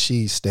he or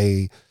she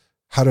stay?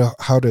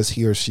 How does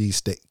he or she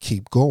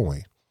keep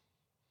going?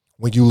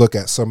 When you look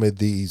at some of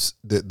these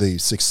the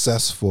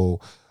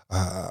successful,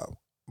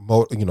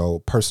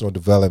 personal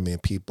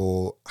development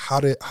people,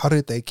 how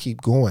did they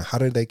keep going? How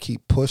did they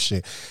keep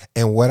pushing?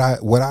 And what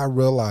I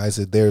realize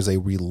is there's a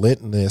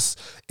relentless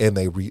and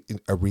a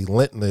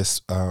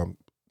relentless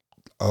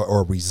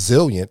or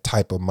resilient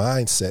type of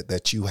mindset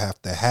that you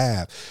have to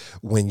have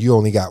when you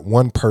only got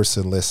one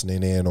person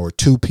listening in, or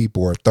two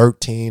people, or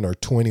 13 or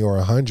 20 or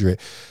 100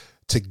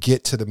 to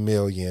get to the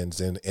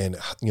millions and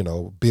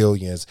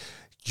billions.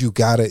 You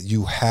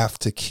have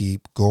to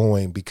keep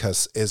going,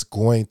 because it's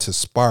going to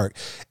spark,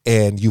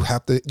 and you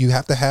have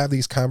to have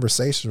these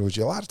conversations with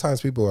you. A lot of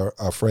times people are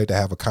afraid to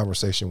have a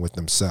conversation with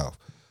themselves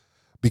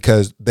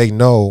because they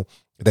know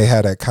they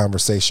had that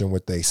conversation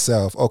with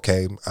themselves.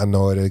 Okay, I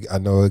know it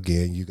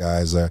again. You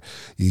guys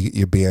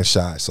you're being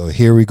shy. So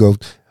here we go.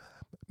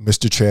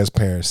 Mr.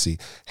 Transparency,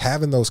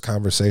 having those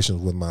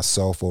conversations with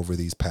myself over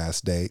these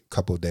past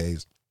couple of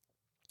days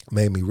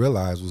made me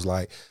realize was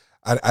like,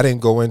 I didn't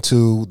go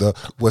into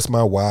what's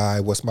my why,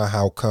 what's my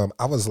how come.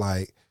 I was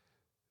like,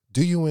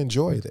 do you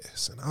enjoy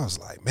this? And I was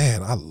like,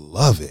 man, I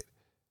love it.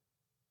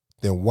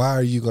 Then why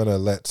are you going to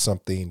let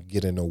something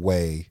get in the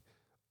way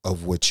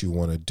of what you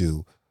want to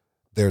do?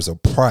 There's a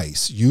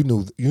price. You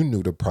knew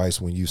the price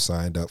when you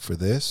signed up for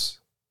this.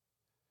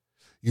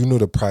 You knew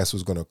the price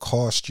was going to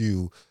cost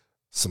you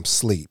some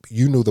sleep.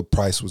 You knew the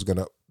price was going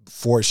to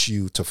force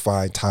you to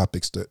find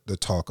topics to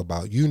talk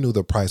about. You knew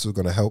the price was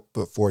going to help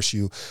but force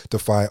you to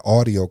find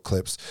audio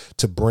clips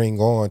to bring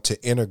on,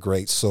 to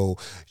integrate, so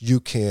you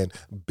can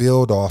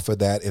build off of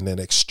that and then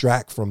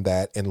extract from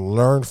that and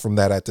learn from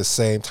that at the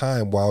same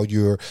time while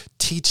you're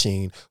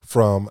teaching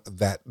from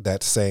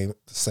that same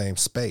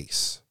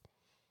space.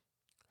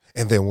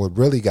 And then what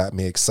really got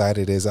me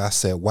excited is I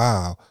said,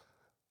 wow,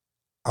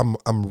 I'm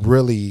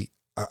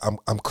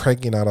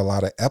cranking out a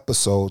lot of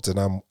episodes, and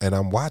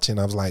I'm watching.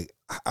 I was like,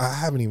 I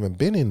haven't even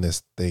been in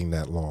this thing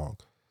that long.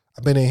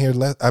 I've been in here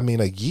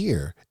a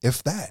year,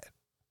 if that.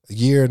 A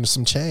year and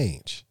some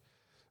change.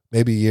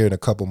 Maybe a year and a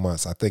couple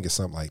months. I think it's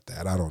something like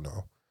that. I don't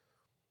know.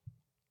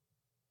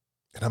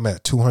 And I'm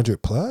at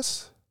 200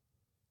 plus.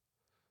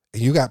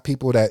 And you got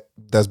people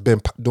that's been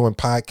doing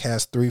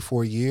podcasts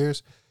 3-4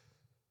 years.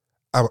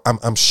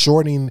 I'm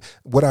shorting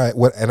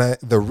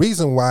the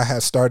reason why I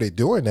had started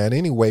doing that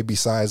anyway,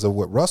 besides of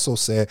what Russell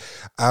said,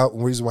 the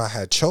reason why I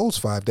had chose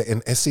 5 days,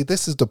 and see,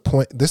 this is the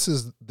point, this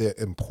is the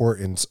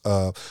importance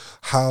of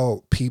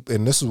how people,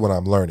 and this is what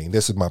I'm learning.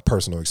 This is my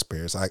personal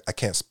experience. I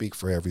can't speak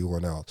for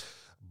everyone else,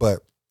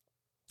 but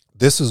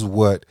this is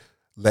what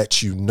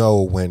lets you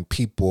know when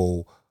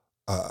people,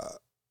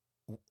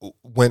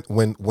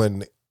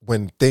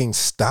 when things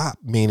stop,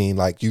 meaning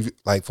like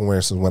for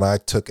instance, when I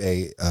took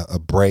a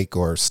break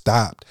or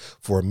stopped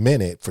for a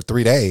minute for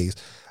 3 days,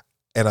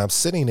 and I'm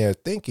sitting there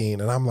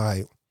thinking, and I'm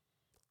like,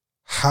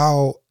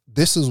 how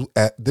this was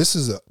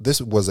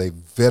a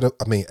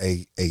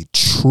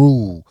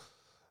true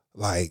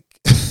like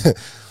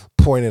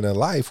point in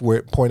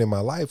my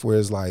life where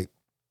it's like,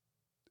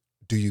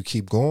 do you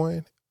keep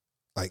going?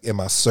 Like, am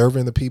I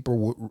serving the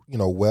people,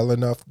 well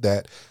enough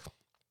that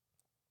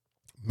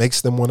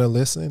makes them want to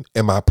listen?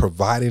 Am I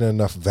providing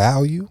enough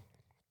value?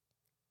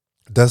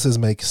 Does this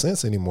make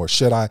sense anymore?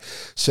 Should I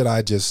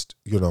just,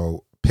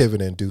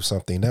 pivot and do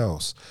something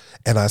else?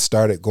 And I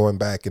started going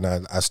back, and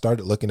I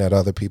started looking at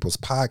other people's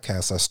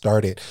podcasts. I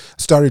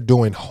started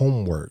doing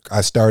homework.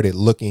 I started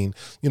looking,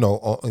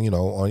 on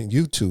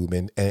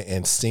YouTube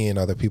and seeing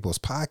other people's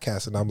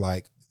podcasts. And I'm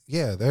like,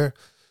 yeah,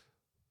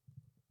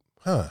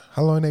 how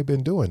long they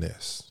been doing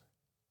this?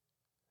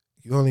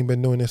 You only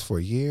been doing this for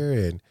a year,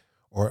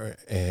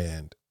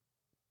 and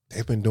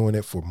they've been doing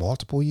it for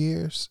multiple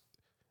years,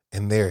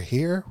 and they're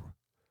here.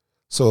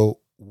 So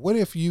what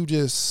if you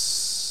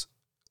just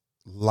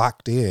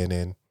locked in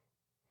and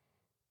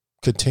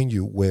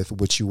continue with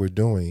what you were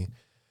doing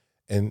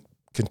and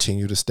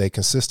continue to stay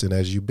consistent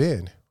as you've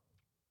been?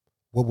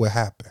 What would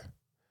happen?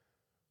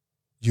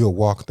 You'll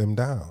walk them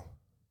down.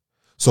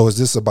 So is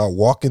this about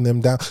walking them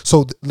down?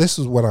 So this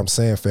is what I'm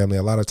saying, family.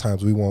 A lot of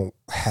times we won't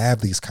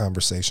have these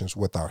conversations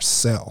with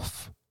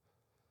ourselves.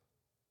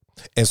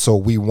 And so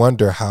we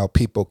wonder how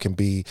people can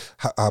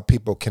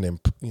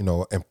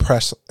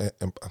impress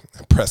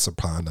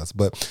upon us,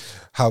 but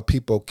how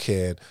people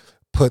can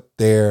put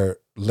their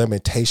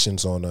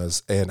limitations on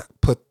us and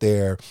put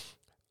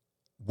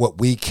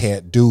what we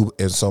can't do,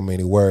 in so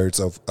many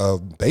words,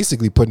 of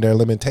basically putting their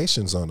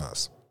limitations on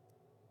us.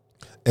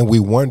 And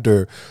we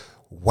wonder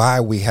why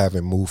we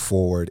haven't moved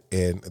forward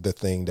in the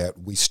thing that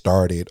we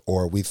started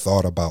or we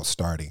thought about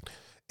starting.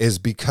 Is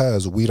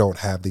because we don't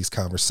have these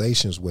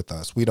conversations with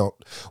us. We don't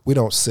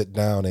sit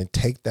down and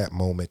take that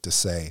moment to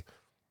say,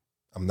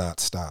 I'm not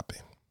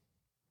stopping.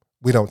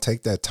 We don't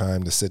take that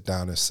time to sit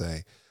down and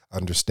say,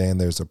 understand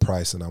there's a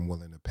price and I'm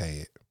willing to pay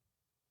it.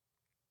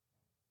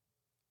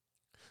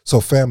 So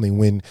family,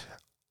 when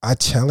I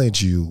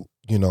challenge you,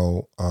 in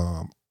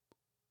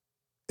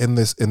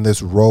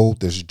this road,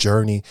 this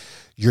journey,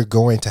 you're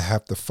going to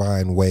have to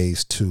find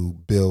ways to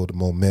build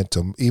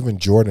momentum. Even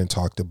Jordan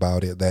talked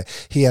about it,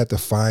 that he had to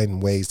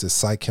find ways to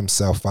psych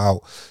himself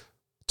out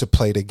to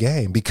play the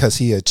game because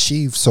he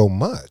achieved so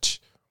much.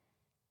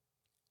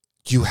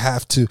 You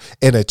have to,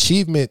 and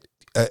achievement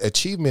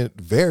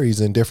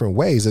varies in different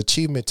ways.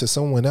 Achievement to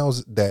someone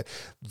else, that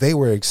they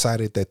were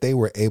excited that they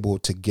were able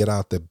to get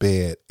out the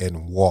bed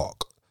and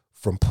walk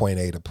from point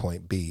A to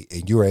point B,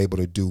 and you're able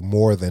to do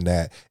more than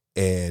that,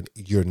 and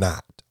you're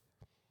not.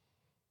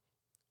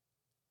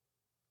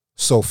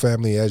 So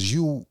family, as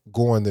you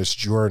go on this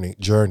journey,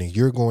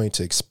 you're going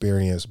to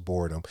experience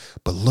boredom,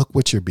 but look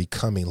what you're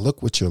becoming,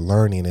 look what you're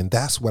learning. And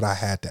that's what I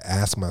had to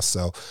ask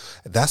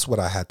myself. That's what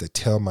I had to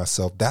tell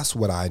myself. That's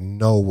what I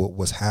know what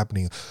was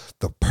happening,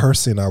 the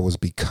person I was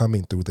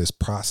becoming through this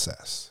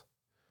process.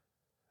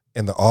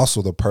 And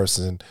also the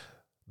person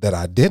that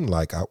I didn't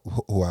like,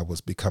 who I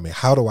was becoming.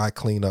 How do I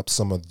clean up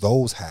some of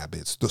those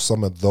habits,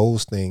 some of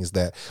those things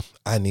that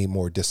I need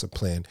more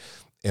discipline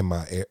in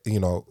my,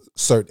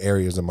 certain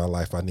areas of my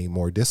life, I need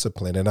more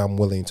discipline, and I'm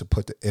willing to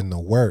put in the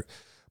work.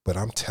 But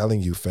I'm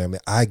telling you, family,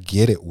 I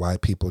get it why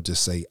people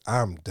just say,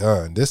 I'm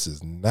done. This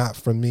is not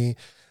for me.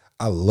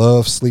 I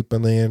love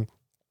sleeping in.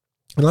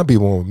 And I'll be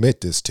one to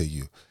admit this to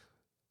you.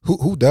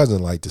 Who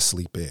doesn't like to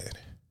sleep in?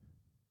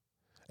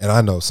 And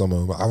I know some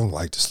of them, I don't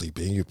like to sleep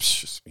in.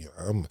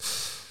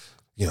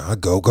 I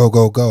go.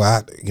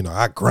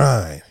 I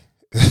grind.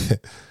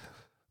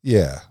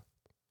 Yeah,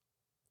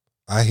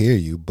 I hear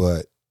you,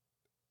 but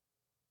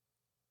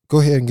go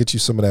ahead and get you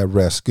some of that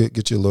rest.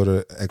 Get you a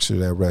little extra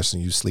of that rest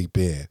and you sleep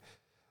in.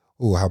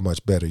 Ooh, how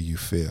much better you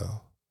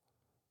feel.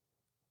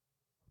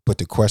 But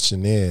the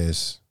question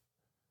is,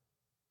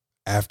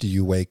 after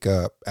you wake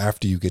up,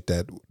 after you get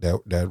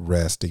that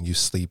rest and you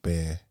sleep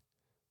in,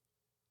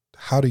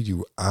 how do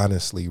you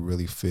honestly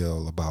really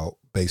feel about,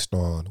 based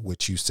on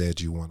what you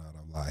said you want out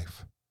of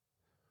life?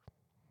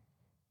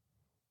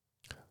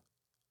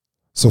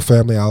 So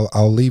family,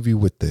 I'll leave you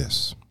with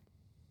this.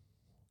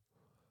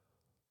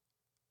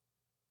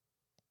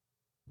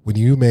 When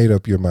you made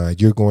up your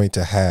mind, you're going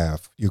to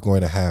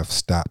have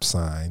stop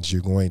signs.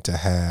 You're going to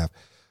have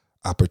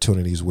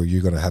opportunities where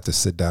you're going to have to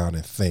sit down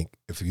and think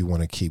if you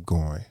want to keep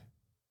going.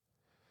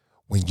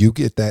 When you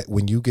get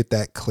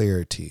that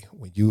clarity,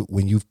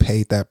 when you've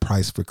paid that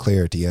price for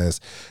clarity, as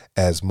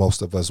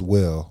most of us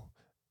will,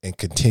 and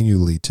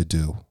continually to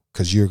do,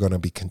 because you're going to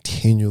be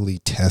continually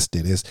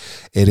tested.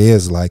 It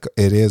is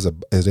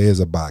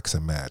a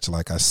boxing match.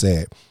 Like I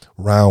said,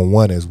 round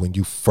one is when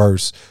you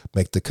first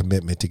make the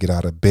commitment to get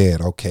out of bed.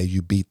 Okay,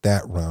 you beat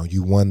that round.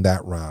 You won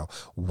that round.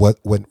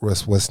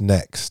 What's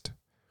next?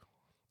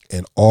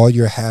 And all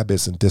your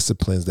habits and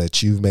disciplines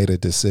that you've made a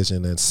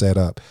decision and set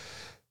up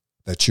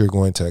that you're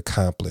going to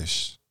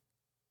accomplish,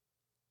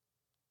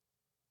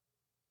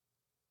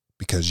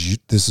 because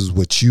this is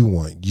what you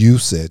want. You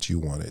said you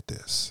wanted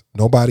this.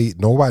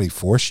 Nobody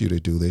forced you to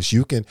do this.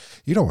 You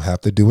don't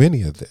have to do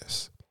any of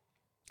this.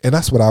 And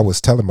that's what I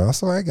was telling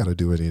myself. I ain't got to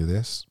do any of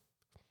this.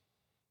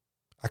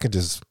 I can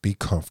just be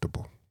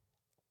comfortable.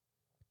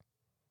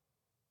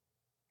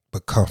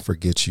 But comfort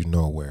gets you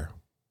nowhere.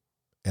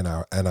 And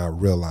I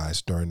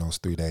realized during those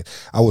 3 days,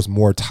 I was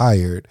more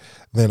tired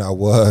than I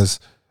was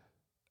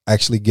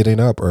actually getting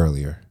up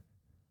earlier.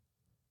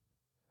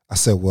 I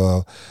said,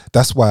 well,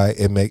 that's why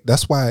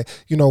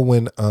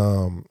when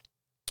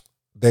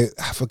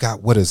I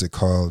forgot, what is it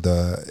called?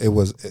 It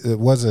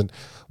wasn't,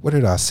 what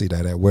did I see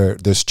that at? Where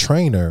this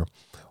trainer,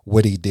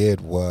 what he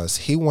did was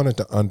he wanted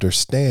to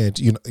understand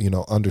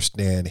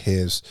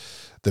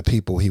the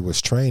people he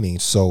was training.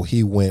 So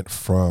he went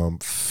from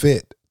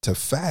fit to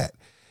fat.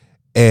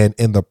 And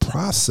in the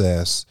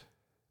process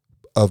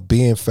of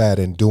being fat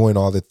and doing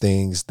all the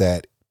things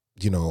that,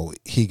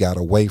 he got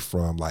away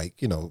from, like,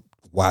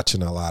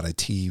 watching a lot of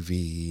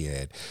TV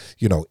and,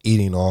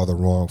 eating all the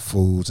wrong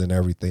foods and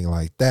everything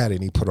like that.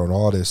 And he put on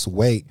all this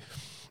weight,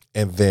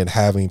 and then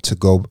having to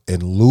go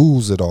and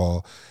lose it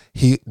all.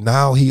 He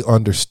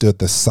understood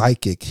the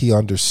psychic. He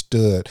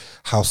understood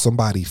how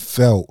somebody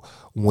felt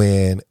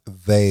when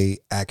they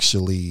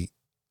actually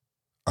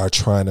are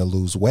trying to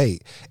lose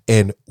weight.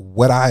 And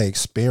what I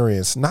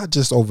experienced, not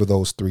just over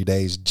those 3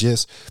 days,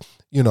 just,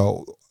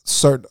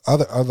 certain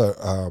other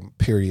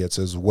periods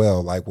as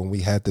well, like when we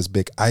had this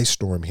big ice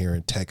storm here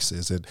in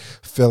Texas and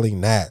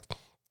feeling that.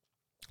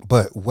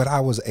 But what I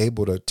was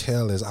able to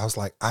tell is, I was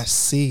like, I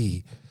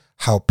see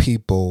how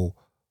people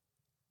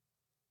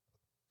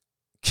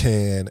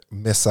can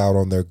miss out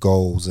on their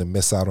goals and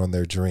miss out on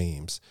their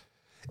dreams.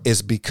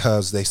 It's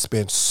because they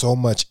spend so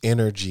much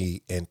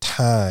energy and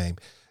time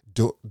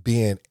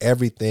being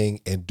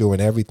everything and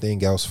doing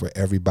everything else for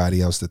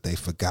everybody else that they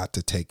forgot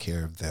to take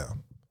care of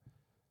them.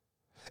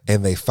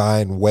 And they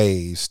find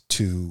ways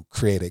to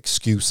create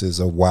excuses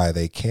of why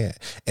they can't.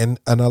 And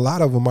a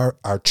lot of them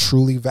are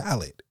truly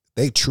valid.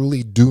 They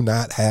truly do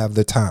not have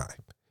the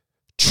time.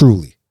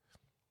 Truly.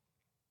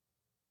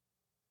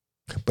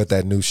 But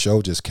that new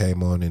show just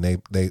came on,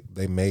 and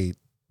they made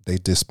they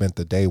just spent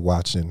the day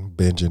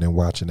binging and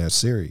watching that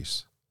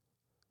series.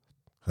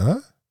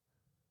 Huh?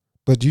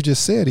 But you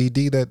just said,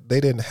 ED, that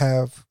they didn't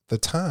have the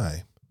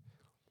time.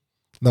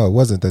 No, it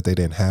wasn't that they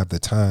didn't have the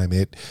time.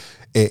 It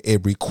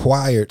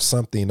required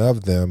something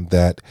of them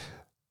that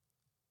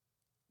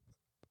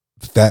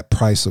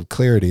price of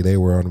clarity they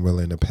were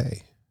unwilling to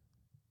pay.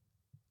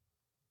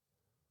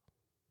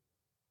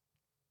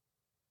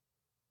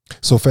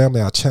 So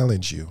family, I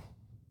challenge you.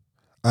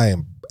 I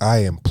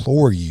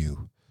implore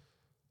you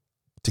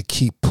to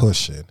keep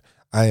pushing.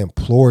 I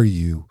implore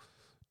you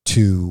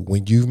to,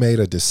 when you've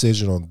made a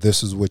decision on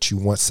this is what you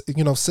want,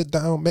 sit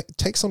down,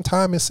 take some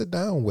time and sit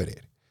down with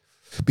it.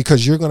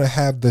 Because you're going to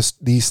have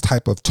these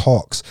type of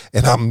talks,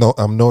 and I'm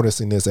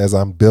noticing this as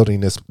I'm building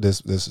this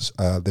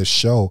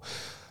show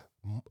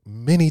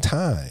many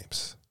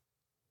times.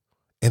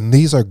 And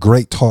these are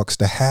great talks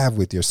to have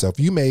with yourself.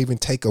 You may even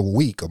take a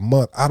week, a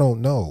month, I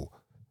don't know,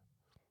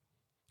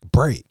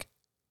 break.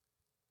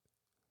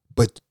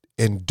 But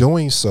in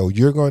doing so,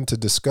 you're going to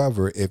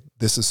discover if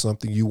this is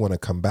something you want to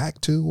come back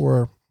to,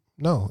 or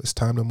no, it's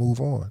time to move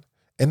on.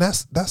 And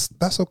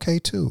that's okay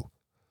too.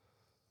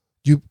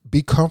 You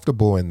be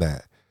comfortable in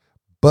that.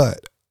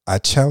 But I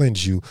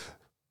challenge you,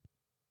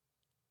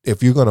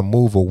 if you're going to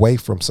move away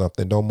from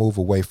something, don't move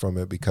away from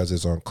it because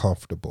it's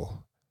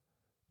uncomfortable.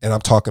 And I'm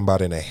talking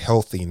about in a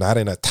healthy, not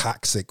in a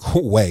toxic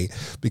way,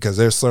 because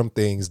there's some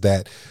things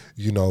that,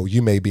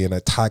 you may be in a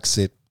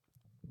toxic,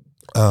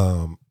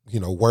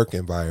 work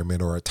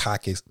environment or a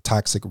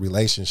toxic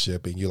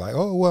relationship. And you're like,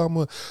 oh, well, I'm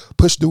going to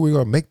push through. We're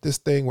going to make this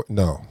thing work.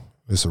 No,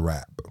 it's a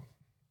wrap.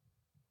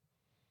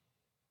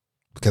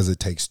 Because it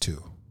takes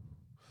two.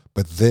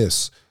 But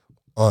this,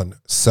 on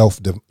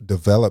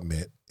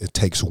self-development, it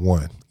takes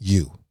one,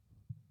 you.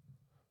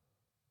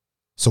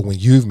 So when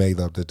you've made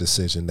up the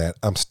decision that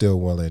I'm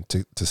still willing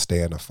to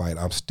stay in the fight,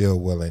 I'm still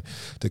willing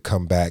to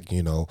come back,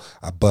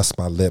 I bust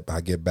my lip, I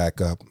get back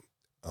up,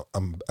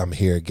 I'm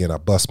here again, I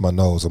bust my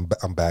nose,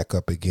 I'm back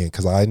up again,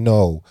 because I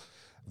know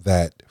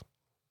that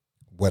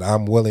what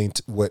I'm willing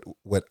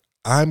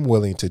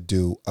to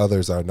do,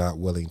 others are not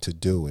willing to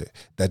do it.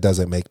 That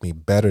doesn't make me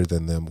better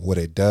than them. What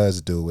it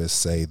does do is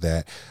say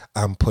that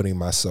I'm putting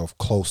myself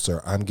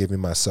closer. I'm giving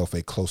myself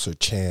a closer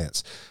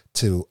chance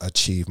to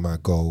achieve my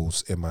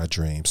goals and my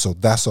dreams. So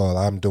that's all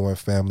I'm doing,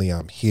 family.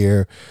 I'm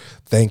here.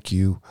 Thank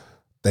you.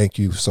 Thank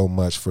you so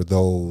much for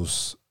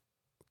those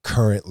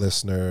current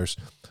listeners.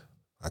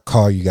 I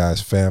call you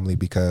guys family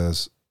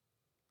because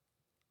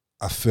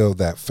I feel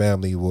that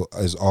family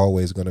is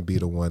always going to be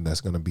the one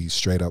that's going to be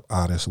straight up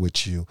honest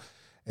with you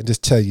and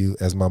just tell you,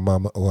 as my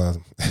mama's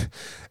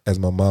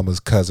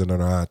cousin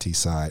on her auntie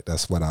side,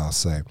 that's what I'll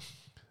say.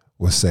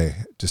 We'll say,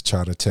 just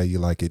try to tell you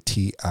like it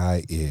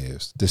T.I.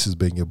 is. This has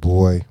been your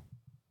boy,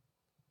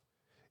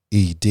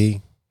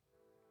 ED.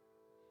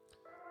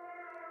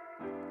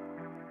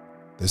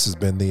 This has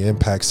been the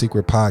Impact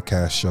Secret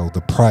Podcast Show,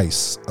 The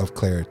Price of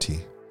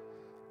Clarity.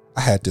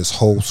 I had this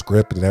whole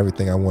script and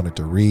everything I wanted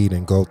to read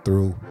and go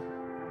through,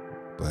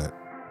 but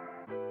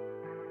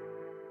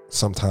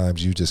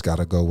sometimes you just got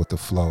to go with the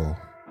flow.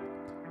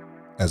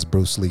 As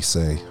Bruce Lee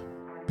say,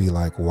 be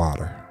like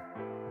water.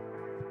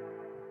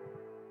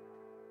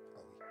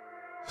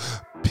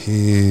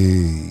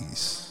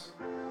 Peace.